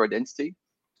 You lose your identity.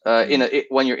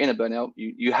 When you're in a burnout,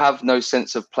 you have no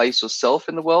sense of place or self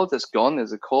in the world. That's gone.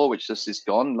 There's a core which just is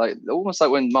gone, like almost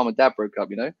like when mom and dad broke up.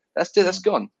 That's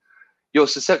gone. You're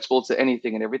susceptible to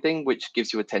anything and everything, which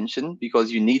gives you attention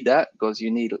because you need that, because you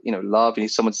need love. You need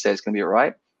someone to say it's going to be all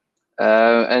right.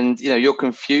 And you're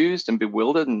confused and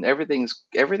bewildered, and everything's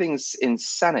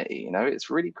insanity. It's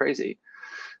really crazy.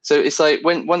 So it's like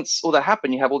once all that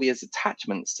happened, you have all these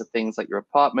attachments to things like your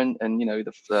apartment and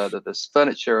the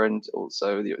furniture, and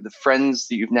also the friends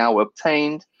that you've now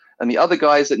obtained, and the other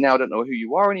guys that now don't know who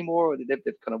you are anymore, or they've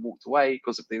kind of walked away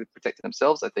because they protected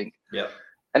themselves, I think. Yeah.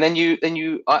 And then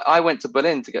I went to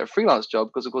Berlin to get a freelance job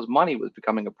because, of course, money was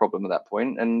becoming a problem at that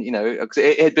point. And,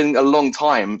 it had been a long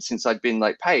time since I'd been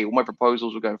like, hey, all my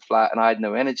proposals were going flat and I had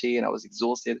no energy and I was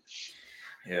exhausted.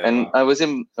 Yeah. And I was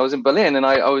in Berlin, and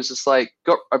I was just like,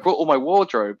 I brought all my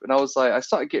wardrobe, and I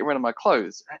started getting rid of my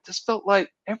clothes. And it just felt like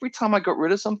every time I got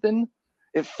rid of something,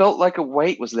 it felt like a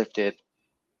weight was lifted,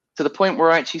 to the point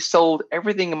where I actually sold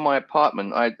everything in my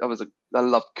apartment. I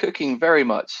loved cooking very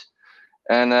much.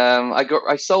 And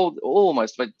I sold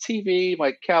almost my TV,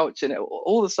 my couch, and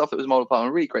all the stuff that was in my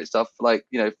apartment, really great stuff, for like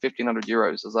 1,500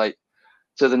 euros. I was like,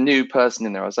 to the new person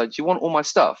in there, I was like, do you want all my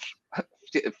stuff?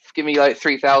 Give me like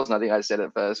 3,000, I think I said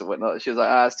at first or whatnot. She was like,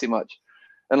 that's too much.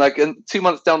 And 2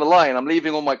 months down the line, I'm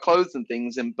leaving all my clothes and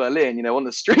things in Berlin, on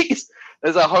the streets.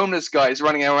 There's a homeless guys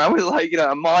running around with like,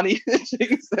 Armani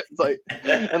things,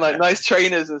 and like nice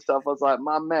trainers and stuff. I was like,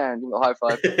 my man, give me a high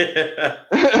five.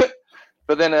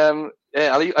 But then, I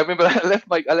remember I left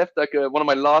like one of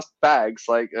my last bags.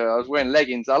 Like I was wearing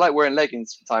leggings. I like wearing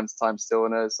leggings from time to time still,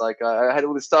 and it's like I had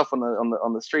all this stuff on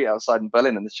the street outside in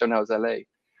Berlin in the Schönhaus, LA.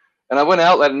 And I went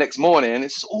out there the next morning, and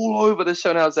it's just all over the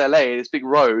Schönhaus, LA, this big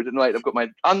road, and like I've got my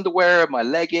underwear, my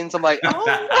leggings. I'm like,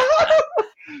 oh.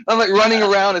 I'm like running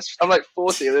around. I'm like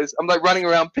 40. I'm like running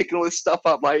around picking all this stuff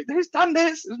up. Like, who's done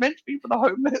this? It was meant to be for the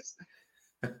homeless.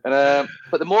 And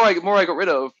but the more I got rid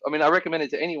of, I recommend it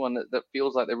to anyone that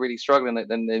feels like they're really struggling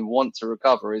and they want to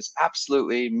recover, is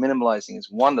absolutely minimalizing is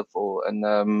wonderful.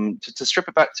 And to strip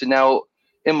it back to now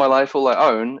in my life, all I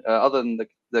own, other than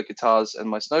the guitars and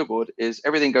my snowboard, is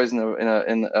everything goes in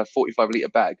a 45-liter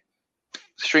bag.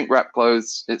 Shrink wrap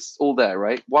clothes, it's all there,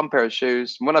 right? One pair of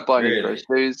shoes. When I buy a new pair of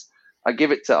shoes, I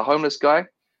give it to a homeless guy.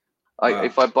 Wow.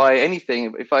 If I buy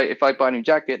anything, if I buy a new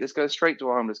jacket, this goes straight to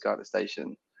a homeless guy at the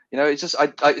station. It's just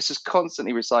it's just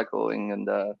constantly recycling, and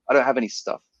I don't have any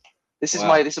stuff. This is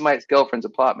my ex-girlfriend's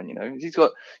apartment. She's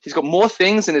got more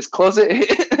things in his closet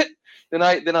than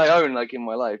I own, like, in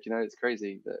my life. It's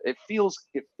crazy. But it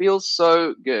feels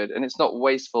so good, and it's not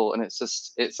wasteful, and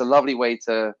it's a lovely way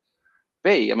to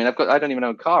be. I don't even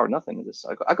own a car or nothing.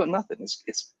 I got nothing.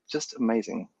 It's just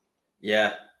amazing.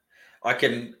 Yeah, I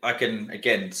can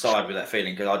again side with that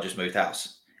feeling, because I just moved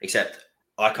house, except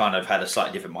I kind of had a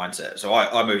slightly different mindset. So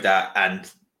I moved out, and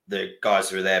the guys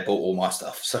who were there bought all my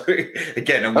stuff. So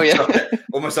again,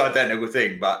 almost identical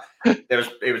thing. But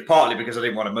it was partly because I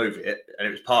didn't want to move it, and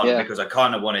it was partly because I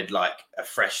kind of wanted like a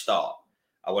fresh start.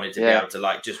 I wanted to be able to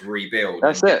like just rebuild.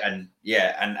 That's it. And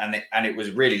it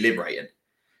was really liberating.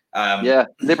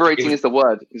 Liberating is the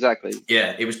word. Exactly.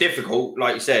 Yeah, it was difficult.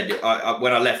 Like you said,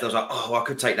 when I left, I was like, oh, I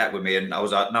could take that with me. And I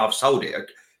was like, no, I've sold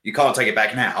it. You can't take it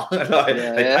back now. They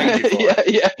paid you for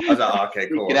it. Yeah. I was like, oh, okay,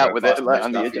 cool. Get out with it. Like,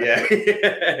 under your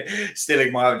jacket.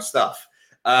 Stealing my own stuff.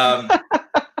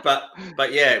 But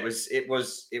yeah, it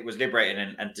was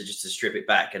liberating, and to strip it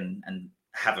back and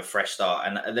have a fresh start.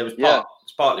 And there was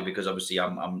it's partly because obviously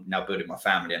I'm now building my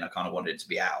family, and I kind of wanted it to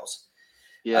be ours.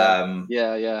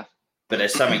 Yeah. But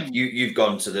there's something you've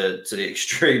gone to the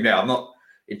extreme now. I'm not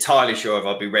entirely sure if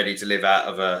I'll be ready to live out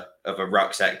of a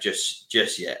rucksack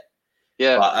just yet.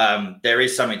 Yeah. But there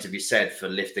is something to be said for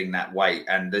lifting that weight,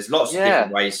 and there's lots of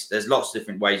different ways. There's lots of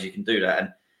different ways you can do that, and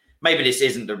maybe this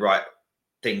isn't the right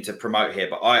thing to promote here,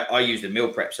 but I used a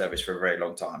meal prep service for a very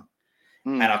long time.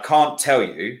 And I can't tell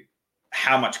you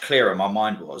how much clearer my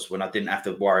mind was when I didn't have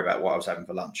to worry about what I was having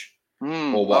for lunch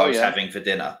or what I was having for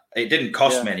dinner. It didn't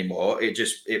cost me anymore.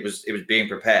 It was being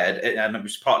prepared, and it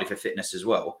was partly for fitness as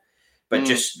well. But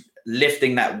just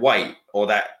lifting that weight or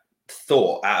that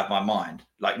thought out of my mind.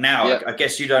 Like now, I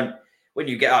guess you don't, when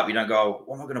you get up, you don't go,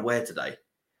 what am I going to wear today?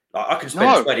 Like I can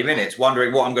spend 20 minutes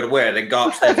wondering what I'm going to wear, then go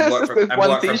upstairs and work from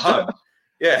home.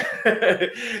 Yeah.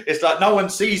 It's like no one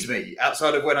sees me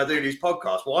outside of when I do these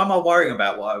podcasts. Why am I worrying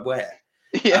about what I wear?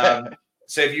 Yeah.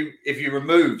 So if you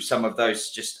remove some of those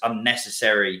just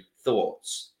unnecessary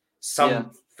thoughts,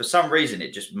 for some reason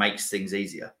it just makes things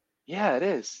easier. Yeah, it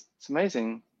is. It's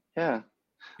amazing. Yeah.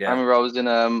 I remember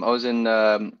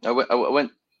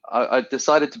I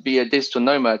decided to be a digital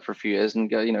nomad for a few years and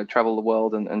go, travel the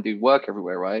world and do work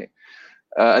everywhere, right?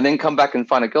 And then come back and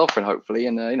find a girlfriend, hopefully,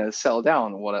 and settle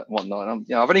down and whatnot. And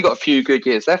I've only got a few good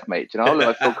years left, mate. I'll look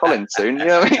like Phil Collins soon. You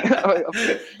know what I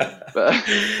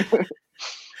mean?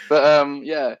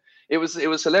 But it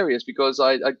was hilarious because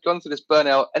I'd gone through this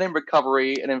burnout and then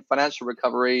recovery and then financial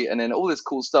recovery and then all this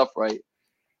cool stuff, right?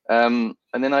 And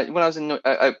then when I was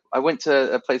I went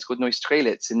to a place called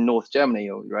Neustrelitz in North Germany,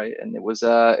 right? And it was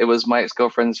my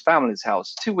ex-girlfriend's family's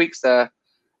house. 2 weeks there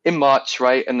in March,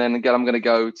 right? And then again, I'm going to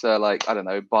go to like, I don't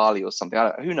know, Bali or something.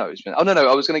 Who knows? Oh, no.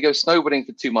 I was going to go snowboarding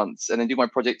for 2 months and then do my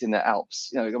project in the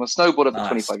Alps. I'm a snowboarder for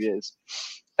 25 years.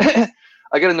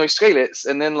 I go to Neustrelitz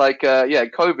and then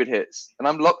COVID hits and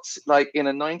I'm locked like in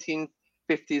a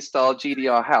 1950s style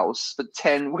GDR house for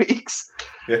 10 weeks.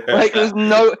 Like there's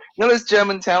those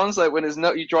German towns, like when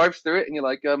you drive through it and you're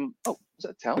like, oh, is that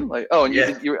a town? Like, oh, and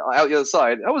you're out the other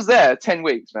side. I was there 10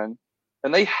 weeks, man.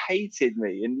 And they hated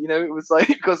me. And, it was like,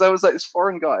 because I was like this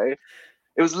foreign guy.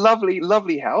 It was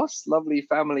lovely house, lovely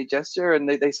family gesture. And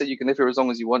they said you can live here as long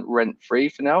as you want, rent free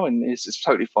for now. And it's just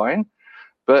totally fine.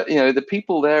 But, the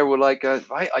people there were like,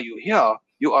 why are you here?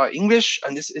 You are English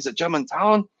and this is a German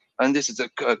town and this is a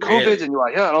COVID really? And you are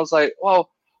here. And I was like,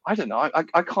 well, I don't know.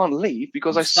 I can't leave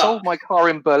because I sold my car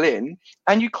in Berlin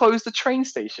and you closed the train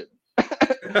station.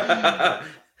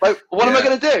 Like, what am I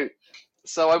going to do?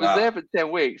 So I was there for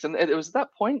 10 weeks, and it was at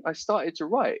that point I started to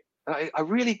write. I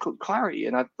really got clarity,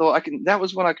 and I thought that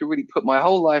was when I could really put my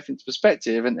whole life into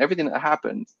perspective and everything that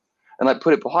happened, and I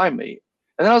put it behind me.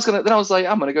 And then I was like,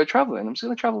 I'm gonna go traveling. I'm just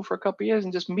gonna travel for a couple of years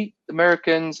and just meet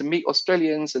Americans and meet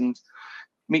Australians and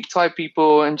meet Thai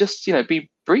people and just be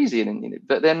breezy.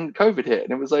 But then COVID hit,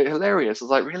 and it was like hilarious. I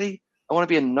was like, really? I want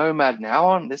to be a nomad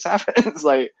now, and this happens.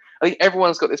 Like I think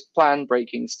everyone's got this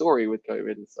plan-breaking story with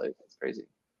COVID. It's like it's crazy.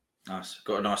 Nice.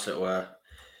 Got a nice little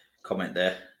comment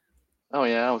there. Oh,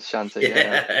 yeah. That was Shanti.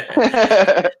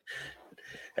 Yeah.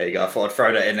 There you go. I thought I'd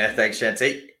throw that in there. Thanks,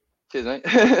 Shanti. Cheers, mate.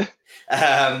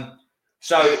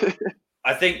 So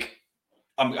I think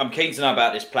I'm keen to know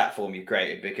about this platform you've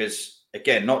created because,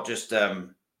 again, not just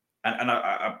and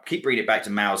I keep bringing it back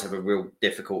to males have a real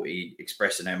difficulty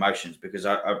expressing their emotions because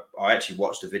I actually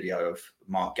watched a video of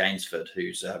Mark Gainsford,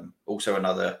 who's also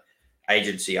another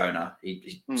agency owner.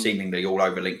 He's seemingly all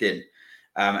over LinkedIn.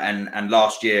 And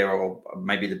last year, or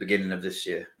maybe the beginning of this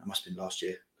year, it must have been last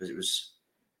year because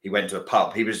he went to a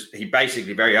pub. He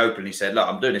basically very openly said, look,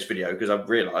 I'm doing this video because I've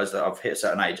realized that I've hit a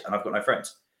certain age and I've got no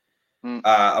friends.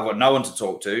 I've got no one to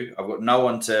talk to. I've got no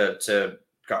one to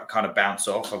kind of bounce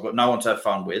off. I've got no one to have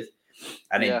fun with.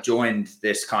 And he joined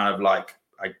this kind of like,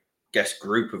 I guess,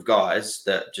 group of guys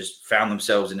that just found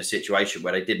themselves in a situation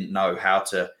where they didn't know how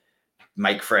to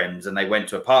make friends, and they went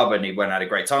to a pub and he went and had a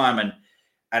great time, and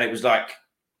it was like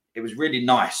it was really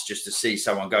nice just to see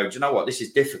someone go, do you know what, this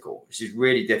is difficult, this is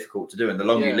really difficult to do, and the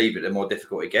longer you leave it, the more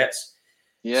difficult it gets.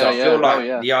 So I feel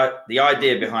like the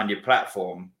idea behind your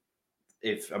platform,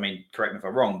 correct me if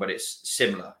I'm wrong, but it's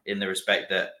similar in the respect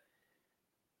that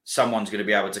someone's going to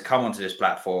be able to come onto this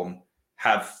platform,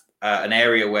 have an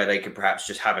area where they could perhaps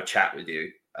just have a chat with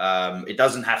you. It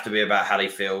doesn't have to be about how they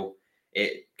feel.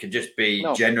 It could just be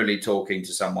generally talking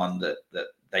to someone that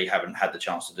they haven't had the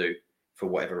chance to do for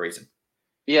whatever reason.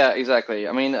 Yeah, exactly.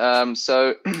 I mean, I love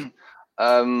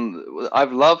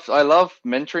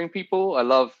mentoring people. I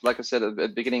love, like I said at the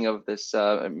beginning of this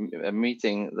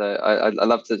meeting, that I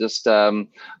love to just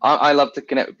I love to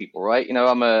connect with people, right?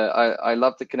 I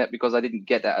love to connect because I didn't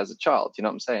get that as a child. You know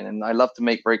what I'm saying? And I love to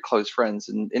make very close friends.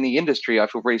 And in the industry, I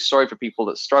feel very sorry for people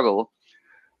that struggle.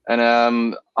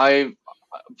 And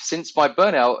since my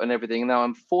burnout and everything, now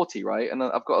I'm 40, right? And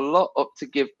I've got a lot to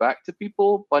give back to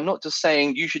people by not just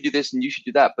saying you should do this and you should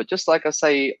do that, but just like I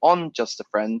say on Just a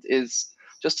Friend, is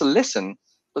just to listen.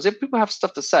 Because if people have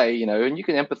stuff to say, and you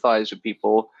can empathize with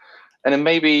people, And then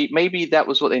maybe that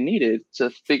was what they needed to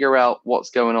figure out what's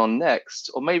going on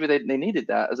next, or maybe they needed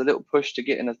that as a little push to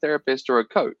get in a therapist or a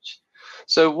coach.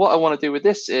 So what I want to do with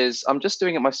this is I'm just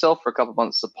doing it myself for a couple of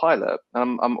months as a pilot.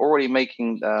 I'm already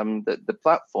making the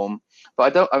platform,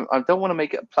 but I don't want to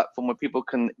make it a platform where people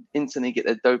can instantly get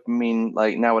their dopamine,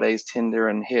 like nowadays Tinder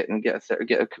and Hit, and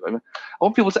I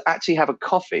want people to actually have a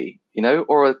coffee,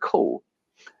 or a call,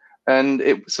 and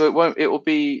it will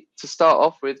be, to start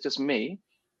off with, just me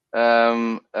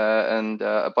and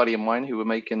a buddy of mine who were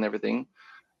making everything,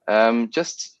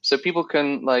 just so people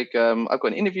can, like, I've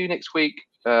got an interview next week,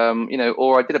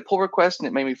 or I did a pull request and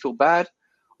it made me feel bad,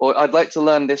 or I'd like to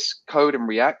learn this code in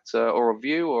React or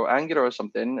Vue or Angular or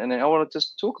something, and I want to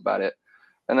just talk about it.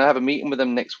 And I have a meeting with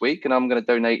them next week, and I'm going to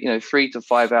donate 3 to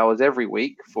 5 hours every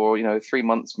week for 3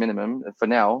 months minimum for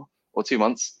now, or 2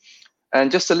 months, and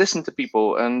just to listen to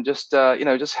people and just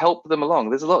just help them along.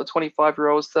 There's a lot of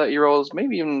 25-year-olds, 30-year-olds,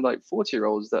 maybe even like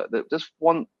 40-year-olds that just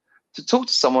want to talk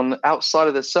to someone outside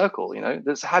of their circle,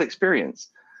 that's had experience.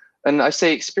 And I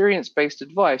say experience-based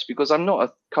advice because I'm not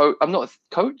a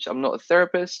coach, I'm not a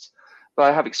therapist, but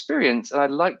I have experience, and I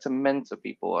like to mentor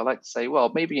people. I like to say,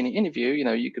 well, maybe in an interview,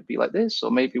 you could be like this, or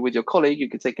maybe with your colleague, you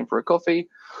could take him for a coffee,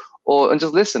 and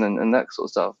just listen and that sort of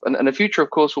stuff. And the future,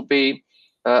 of course, will be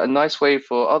a nice way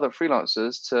for other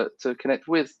freelancers to connect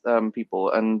with people.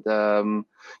 And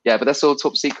but that's all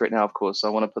top secret now, of course. So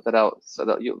I want to put that out so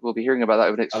that we'll be hearing about that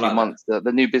over the next few months. The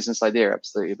new business idea,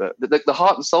 absolutely. But the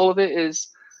heart and soul of it is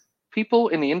people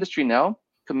in the industry now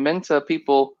can mentor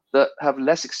people that have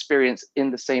less experience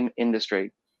in the same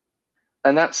industry.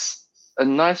 And that's a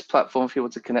nice platform for people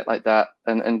to connect like that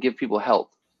and give people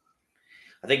help.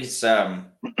 I think it's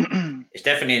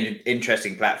definitely an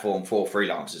interesting platform for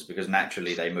freelancers because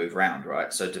naturally they move around,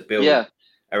 right? So to build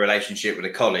a relationship with a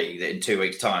colleague that in 2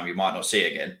 weeks' time you might not see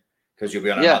again because you'll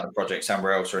be on another project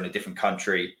somewhere else or in a different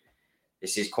country.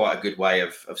 This is quite a good way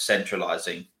of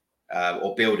centralizing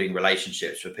or building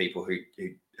relationships with people who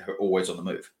are always on the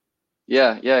move.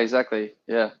 Yeah, exactly.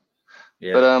 Yeah.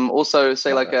 But also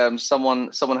say someone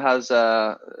has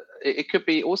it could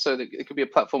be also, it could be a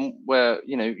platform where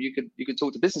you could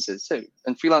talk to businesses too,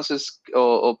 and freelancers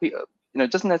or it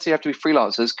doesn't necessarily have to be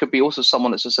freelancers. Could be also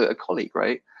someone that's just a colleague,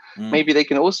 right? Maybe they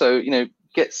can also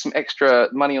get some extra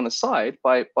money on the side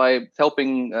by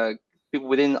helping people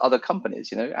within other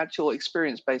companies. Actual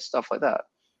experience-based stuff like that.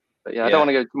 But I don't want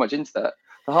to go too much into that.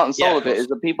 The heart and soul of it is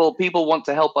that people want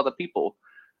to help other people.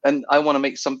 And I want to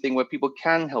make something where people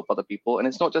can help other people. And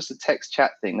it's not just a text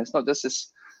chat thing. It's not just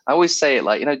this. I always say it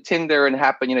like, Tinder and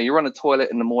Happen, you're on a toilet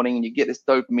in the morning and you get this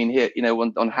dopamine hit,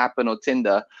 on Happen or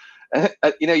Tinder.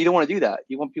 You don't want to do that.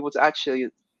 You want people to actually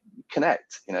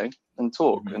connect, and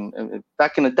talk. And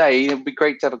back in the day, it would be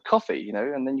great to have a coffee,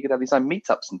 and then you could have these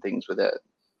meetups and things with it.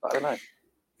 I don't know.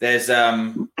 There's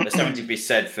something to be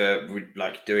said for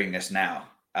like doing this now.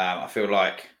 I feel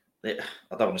like I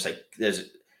don't want to say there's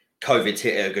COVID's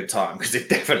hit at a good time because it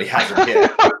definitely hasn't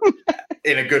hit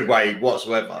in a good way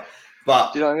whatsoever.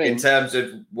 But in terms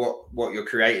of what you're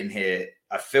creating here,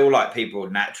 I feel like people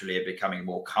naturally are becoming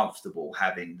more comfortable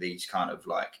having these kind of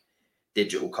like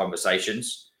digital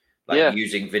conversations, like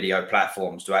using video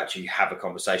platforms to actually have a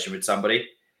conversation with somebody.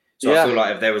 So I feel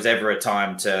like if there was ever a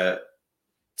time to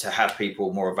have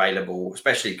people more available,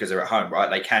 especially because they're at home, right?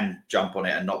 They can jump on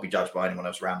it and not be judged by anyone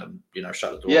else around them,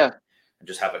 shut the door and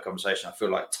just have a conversation. I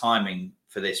feel like timing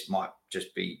for this might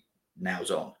just be now's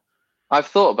on. I've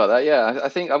thought about that. Yeah, I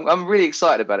think I'm really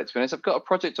excited about it, to be honest. I've got a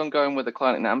project ongoing with a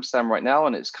client in Amsterdam right now,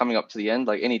 and it's coming up to the end.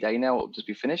 Like any day now, it'll just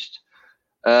be finished.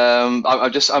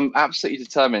 I'm absolutely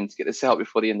determined to get this out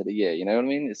before the end of the year. You know what I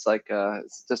mean? It's like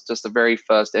it's just the very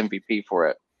first MVP for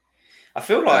it. I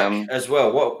feel like as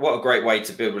well, what a great way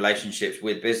to build relationships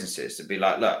with businesses, to be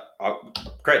like, look, I'll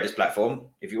create this platform.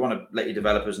 If you want to let your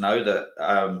developers know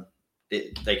that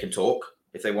they can talk,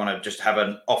 if they want to just have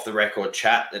an off the record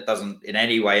chat that doesn't in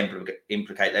any way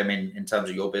implicate them in terms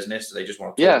of your business, they just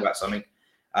want to talk about something.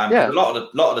 A lot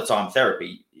of the time,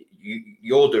 therapy,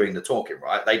 you're doing the talking,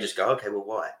 right? They just go, okay, well,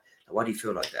 why? Why do you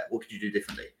feel like that? What could you do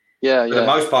differently? For the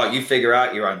most part, you figure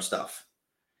out your own stuff.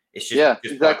 It's just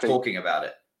exactly talking about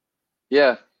it.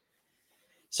 Yeah.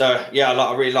 So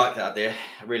I really like that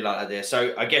idea.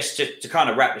 So I guess to kind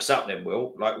of wrap this up, then,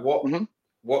 Will, like what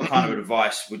kind of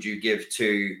advice would you give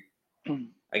to,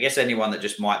 I guess, anyone that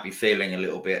just might be feeling a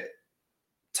little bit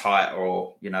tight,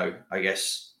 or I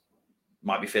guess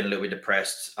might be feeling a little bit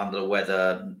depressed, under the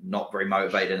weather, not very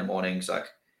motivated in the mornings? Like,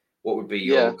 what would be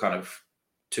your kind of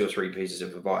 2 or 3 pieces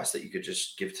of advice that you could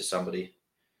just give to somebody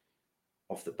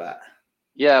off the bat?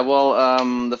 Yeah,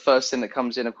 well, the first thing that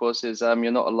comes in, of course, is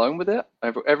you're not alone with it.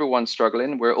 Everyone's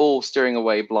struggling. We're all steering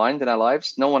away blind in our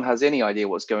lives. No one has any idea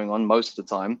what's going on most of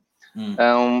the time.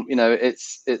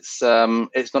 It's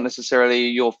not necessarily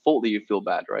your fault that you feel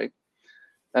bad, right?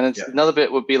 And it's another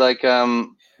bit would be like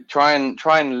try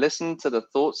and listen to the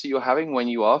thoughts that you're having when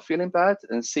you are feeling bad,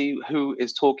 and see who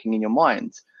is talking in your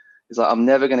mind. It's like, I'm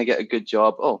never going to get a good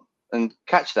job. Oh, and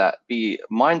catch that, be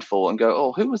mindful and go,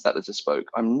 oh, who was that just spoke?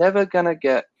 I'm never going to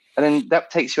get, and then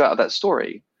that takes you out of that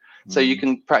story. So you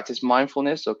can practice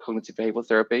mindfulness or cognitive behavioral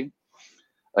therapy.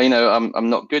 I'm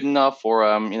not good enough, or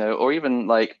or even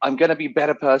like, I'm going to be a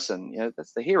better person.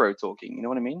 That's the hero talking. You know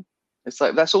what I mean? It's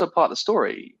like, that's all a part of the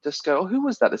story. Just go, oh, who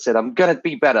was that said, I'm going to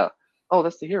be better? Oh,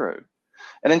 that's the hero.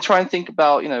 And then try and think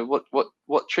about,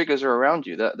 what triggers are around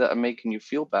you that are making you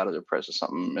feel bad or depressed or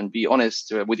something, and be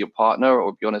honest with your partner,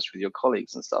 or be honest with your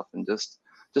colleagues and stuff, and just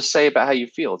say about how you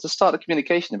feel. Just start the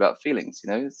communication about feelings.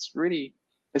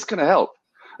 It's going to help.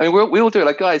 I mean, we all do it.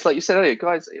 Like, guys, like you said earlier,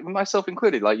 guys, myself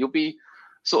included, like, you'll be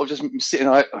sort of just sitting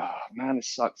like, oh man,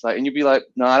 this sucks. Like, and you'll be like,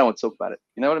 no, I don't want to talk about it.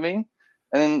 You know what I mean?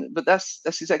 But that's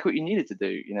exactly what you needed to do.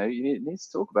 You need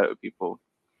to talk about it with people.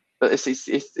 But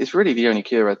it's really the only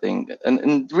cure, I think.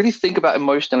 And really think about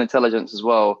emotional intelligence as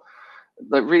well.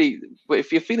 Like, really,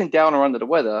 if you're feeling down or under the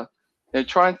weather,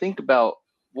 try and think about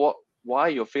why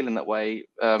you're feeling that way,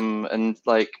 and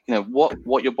like,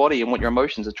 what your body and what your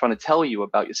emotions are trying to tell you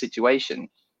about your situation.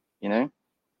 And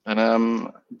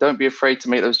don't be afraid to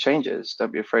make those changes.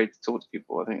 Don't be afraid to talk to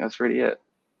people. I think that's really it.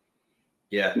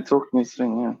 Yeah. Talking this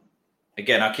thing, yeah.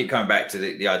 Again, I keep coming back to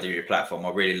the idea of your platform.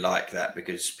 I really like that,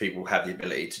 because people have the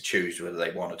ability to choose whether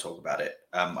they want to talk about it.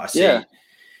 I've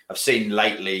seen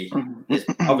lately,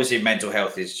 obviously mental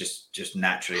health is just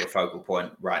naturally a focal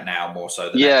point right now, more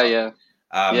so than ever.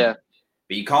 But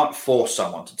you can't force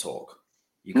someone to talk.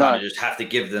 You kind of just have to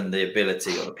give them the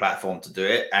ability or the platform to do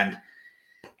it. And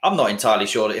I'm not entirely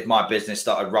sure that if my business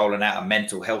started rolling out a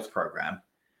mental health program,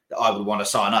 that I would want to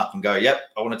sign up and go, yep,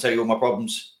 I want to tell you all my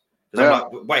problems. Because I'm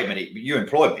like, wait a minute, you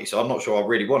employed me, so I'm not sure I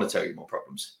really want to tell you more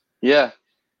problems. Yeah.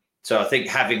 So I think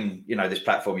having, this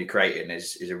platform you're creating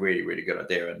is a really, really good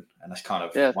idea. And that's kind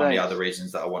of one of the other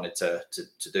reasons that I wanted to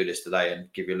do this today,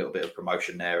 and give you a little bit of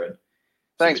promotion there. And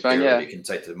thanks, man. Yeah. You can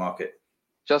take to the market.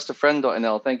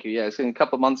 Justafriend.nl. Thank you. Yeah. It's in a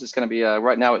couple of months. It's going to be,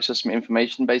 right now it's just some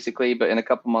information basically, but in a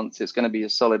couple of months, it's going to be a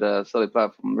solid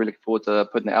platform. I'm really looking forward to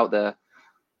putting it out there.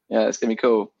 Yeah. It's going to be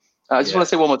cool. I just want to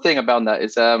say one more thing about that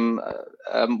is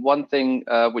one thing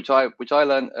which I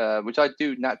learned, which I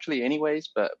do naturally anyways,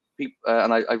 but people,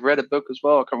 and I've read a book as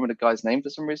well. I can't remember the guy's name for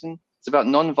some reason. It's about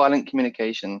non-violent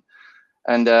communication,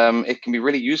 and it can be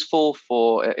really useful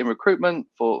for in recruitment,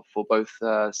 for both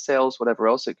sales, whatever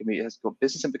else. It has got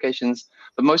business implications,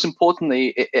 but most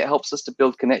importantly, it helps us to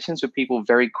build connections with people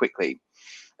very quickly.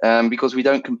 Because we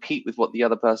don't compete with what the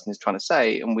other person is trying to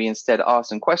say, and we instead ask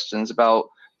them questions about,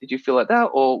 did you feel like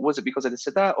that, or was it because I just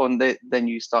said that? Or then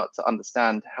you start to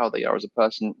understand how they are as a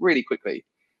person really quickly.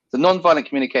 The non-violent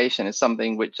communication is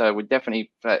something which I would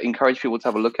definitely encourage people to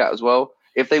have a look at as well,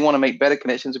 if they want to make better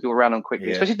connections with people around them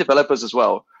quickly, especially developers as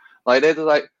well. Like, they're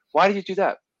like, why did you do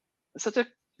that? It's such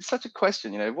a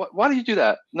question, why did you do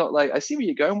that? Not like, I see where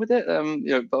you're going with it,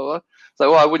 blah, blah. It's like,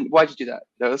 well, I wouldn't. Why did you do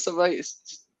that? So like,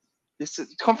 it's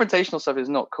confrontational stuff is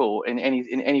not cool in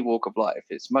any walk of life.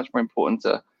 It's much more important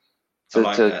to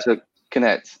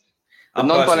connect. The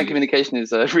non-violent communication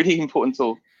is a really important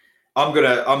tool. I'm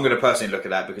gonna personally look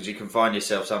at that, because you can find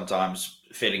yourself sometimes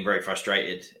feeling very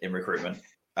frustrated in recruitment,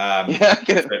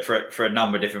 for a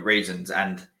number of different reasons.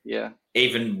 And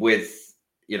even with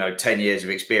 10 years of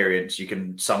experience, you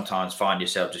can sometimes find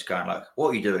yourself just going like, what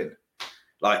are you doing?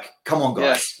 Like, come on,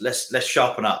 guys, let's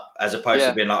sharpen up, as opposed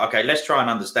to being like, okay, let's try and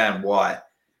understand why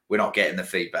we're not getting the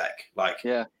feedback. Like,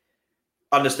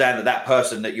 understand that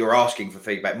person that you're asking for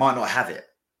feedback might not have it.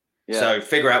 So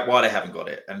figure out why they haven't got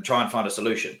it and try and find a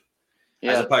solution.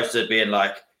 As opposed to being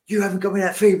like, you haven't got me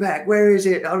that feedback. Where is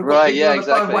it? I've got people on the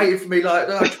phone waiting for me. Like,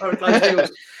 I'm trying to close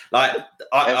deals. Like,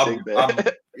 I'm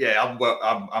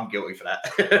guilty for that.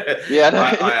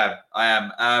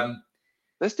 I am.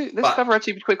 Let's cover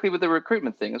actually quickly with the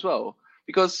recruitment thing as well,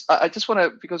 because I just want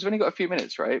to, because we've only got a few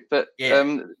minutes, right? But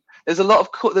there's a lot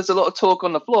of talk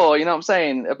on the floor, you know what I'm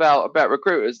saying, about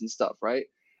recruiters and stuff, right?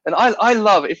 And I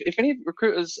love, if any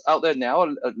recruiters out there now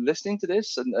are listening to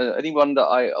this, and anyone that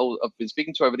I've been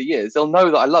speaking to over the years, they'll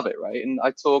know that I love it, right? And I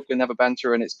talk and have a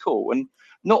banter, and it's cool. And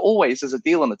not always there's a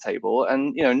deal on the table,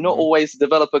 and not always the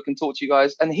developer can talk to you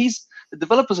guys. And the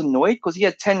developer's annoyed because he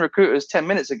had 10 recruiters 10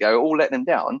 minutes ago, all letting him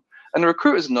down. And the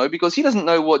recruiter's annoyed because he doesn't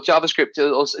know what JavaScript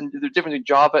is, or the difference between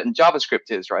Java and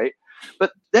JavaScript is, right?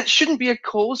 But that shouldn't be a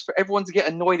cause for everyone to get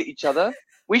annoyed at each other.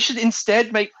 We should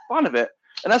instead make fun of it.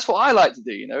 And that's what I like to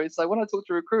do. It's like when I talk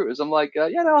to recruiters, I'm like,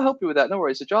 yeah, no, I'll help you with that. No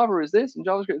worries. So Java is this and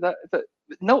JavaScript is that. But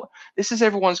no, this is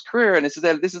everyone's career and this is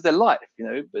their life.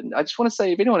 But I just want to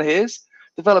say, if anyone hears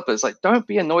developers, like, don't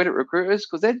be annoyed at recruiters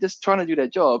because they're just trying to do their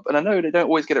job. And I know they don't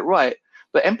always get it right,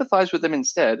 but empathize with them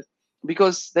instead,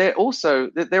 because they're also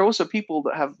people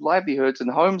that have livelihoods and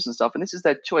homes and stuff, and this is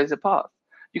their choice, their path.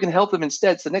 You can help them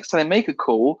instead. So next time they make a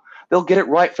call, they'll get it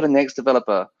right for the next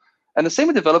developer. And the same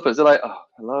with developers. They're like, oh,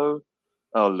 hello.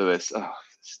 Oh, Lewis. Oh,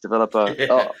 this developer.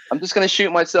 Oh, I'm just going to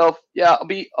shoot myself. Yeah,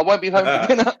 I won't be home for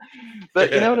dinner.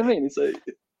 But you know what I mean? So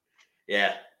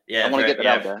yeah. I want to get that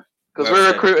out there because we're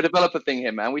a recruiter developer thing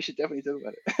here, man. We should definitely talk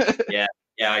about it.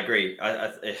 yeah, I agree.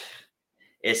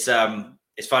 It's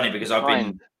funny because I've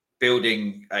been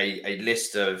building a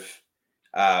list of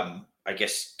I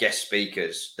guess guest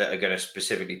speakers that are going to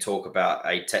specifically talk about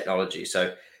a technology.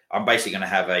 So I'm basically going to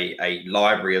have a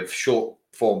library of short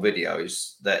form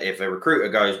videos that if a recruiter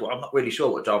goes, well, I'm not really sure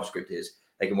what JavaScript is,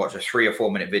 they can watch a 3 or 4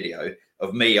 minute video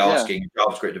of me asking a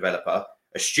JavaScript developer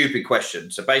a stupid question.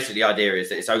 So basically the idea is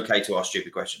that it's okay to ask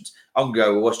stupid questions. I'm going to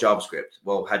go, well, what's JavaScript?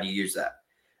 Well, how do you use that?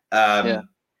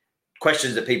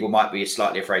 Questions that people might be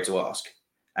slightly afraid to ask.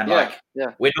 And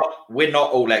we're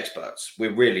not all experts.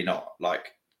 We're really not.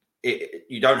 Like,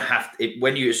 you don't have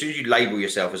to, as soon as you label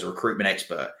yourself as a recruitment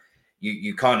expert,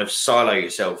 you kind of silo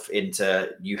yourself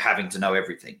into you having to know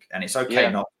everything, and it's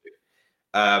okay not to.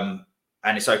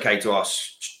 And it's okay to ask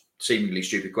seemingly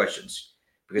stupid questions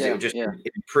because it will just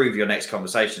improve your next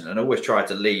conversation. And always try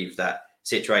to leave that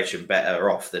situation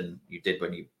better off than you did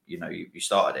when you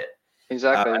started it.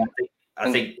 Exactly.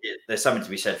 I think there's something to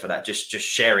be said for that. Just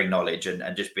sharing knowledge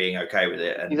and just being okay with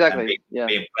it and,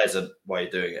 being pleasant while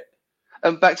you're doing it.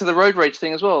 And back to the road rage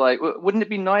thing as well. Like, wouldn't it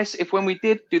be nice if when we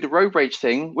did do the road rage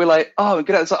thing, we're like,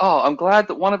 it's like, I'm glad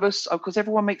that one of us, because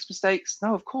everyone makes mistakes.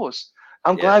 No, of course.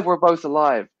 I'm glad we're both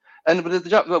alive. And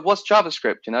what's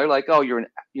JavaScript? Like, you're an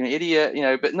idiot.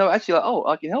 But no, actually, like,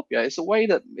 I can help you. It's a way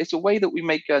that we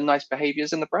make nice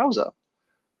behaviors in the browser.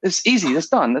 It's easy. That's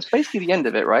done. That's basically the end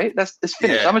of it, right? It's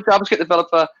finished. I'm a JavaScript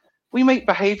developer. We make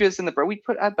behaviors in the browser. We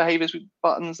add behaviors with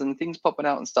buttons and things popping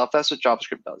out and stuff. That's what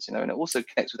JavaScript does, and it also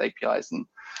connects with APIs.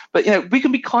 But we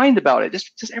can be kind about it.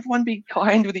 Just everyone be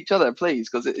kind with each other, please,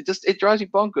 because it drives you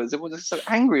bonkers. Everyone's just so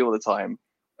angry all the time.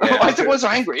 Why is everyone so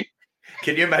angry?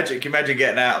 Can you imagine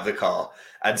getting out of the car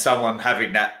and someone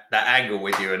having that angle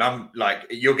with you, and I'm like,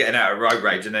 you're getting out of road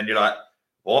rage, and then you're like,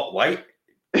 what? Wait,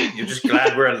 you're just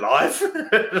glad we're alive?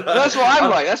 That's what I'm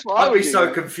like. That's what I would be so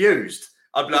confused.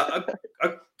 I'd be like,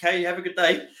 okay, have a good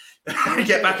day.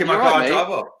 Get back in my car and drive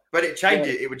off. But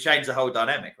it would change the whole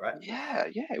dynamic, right? Yeah,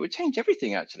 it would change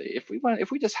everything actually. If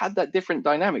we just had that different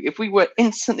dynamic, if we were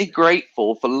instantly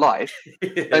grateful for life,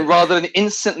 and rather than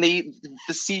instantly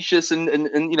facetious and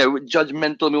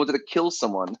judgmental and we wanted to kill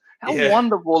someone, how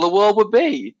wonderful the world would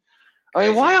be. I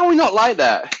mean, why are we not like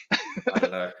that? I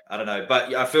don't know.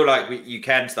 But I feel like you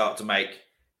can start to make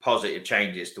positive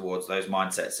changes towards those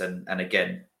mindsets. And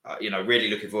again, really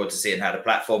looking forward to seeing how the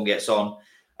platform gets on.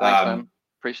 Thanks, man.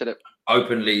 Appreciate it.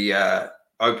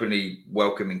 Openly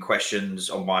welcoming questions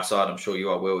on my side. I'm sure you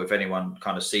all will. If anyone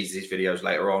kind of sees these videos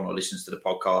later on or listens to the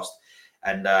podcast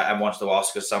and wants to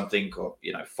ask us something or,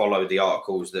 follow the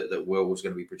articles that Will was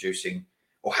going to be producing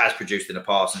or has produced in the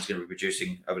past and is going to be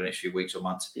producing over the next few weeks or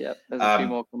months. Yeah, there's a few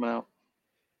more coming out.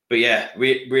 But yeah,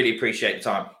 we really appreciate the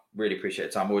time.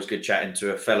 Always good chatting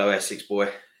to a fellow Essex boy.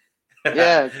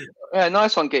 Yeah,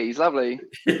 nice one, Geese. Lovely.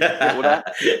 Love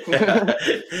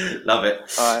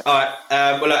it. All right.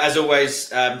 Well, as always,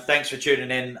 thanks for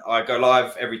tuning in. I go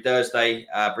live every Thursday,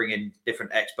 bringing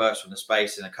different experts from the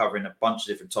space and covering a bunch of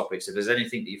different topics. If there's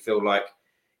anything that you feel like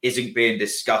isn't being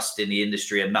discussed in the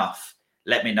industry enough,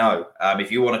 let me know.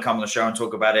 If you want to come on the show and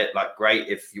talk about it, like, great.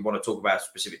 If you want to talk about a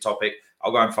specific topic,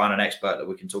 I'll go and find an expert that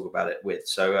we can talk about it with.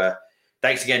 So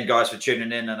thanks again, guys, for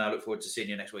tuning in, and I look forward to seeing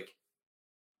you next week.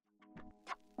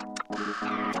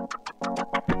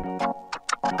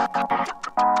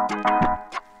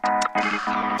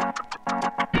 Thank you.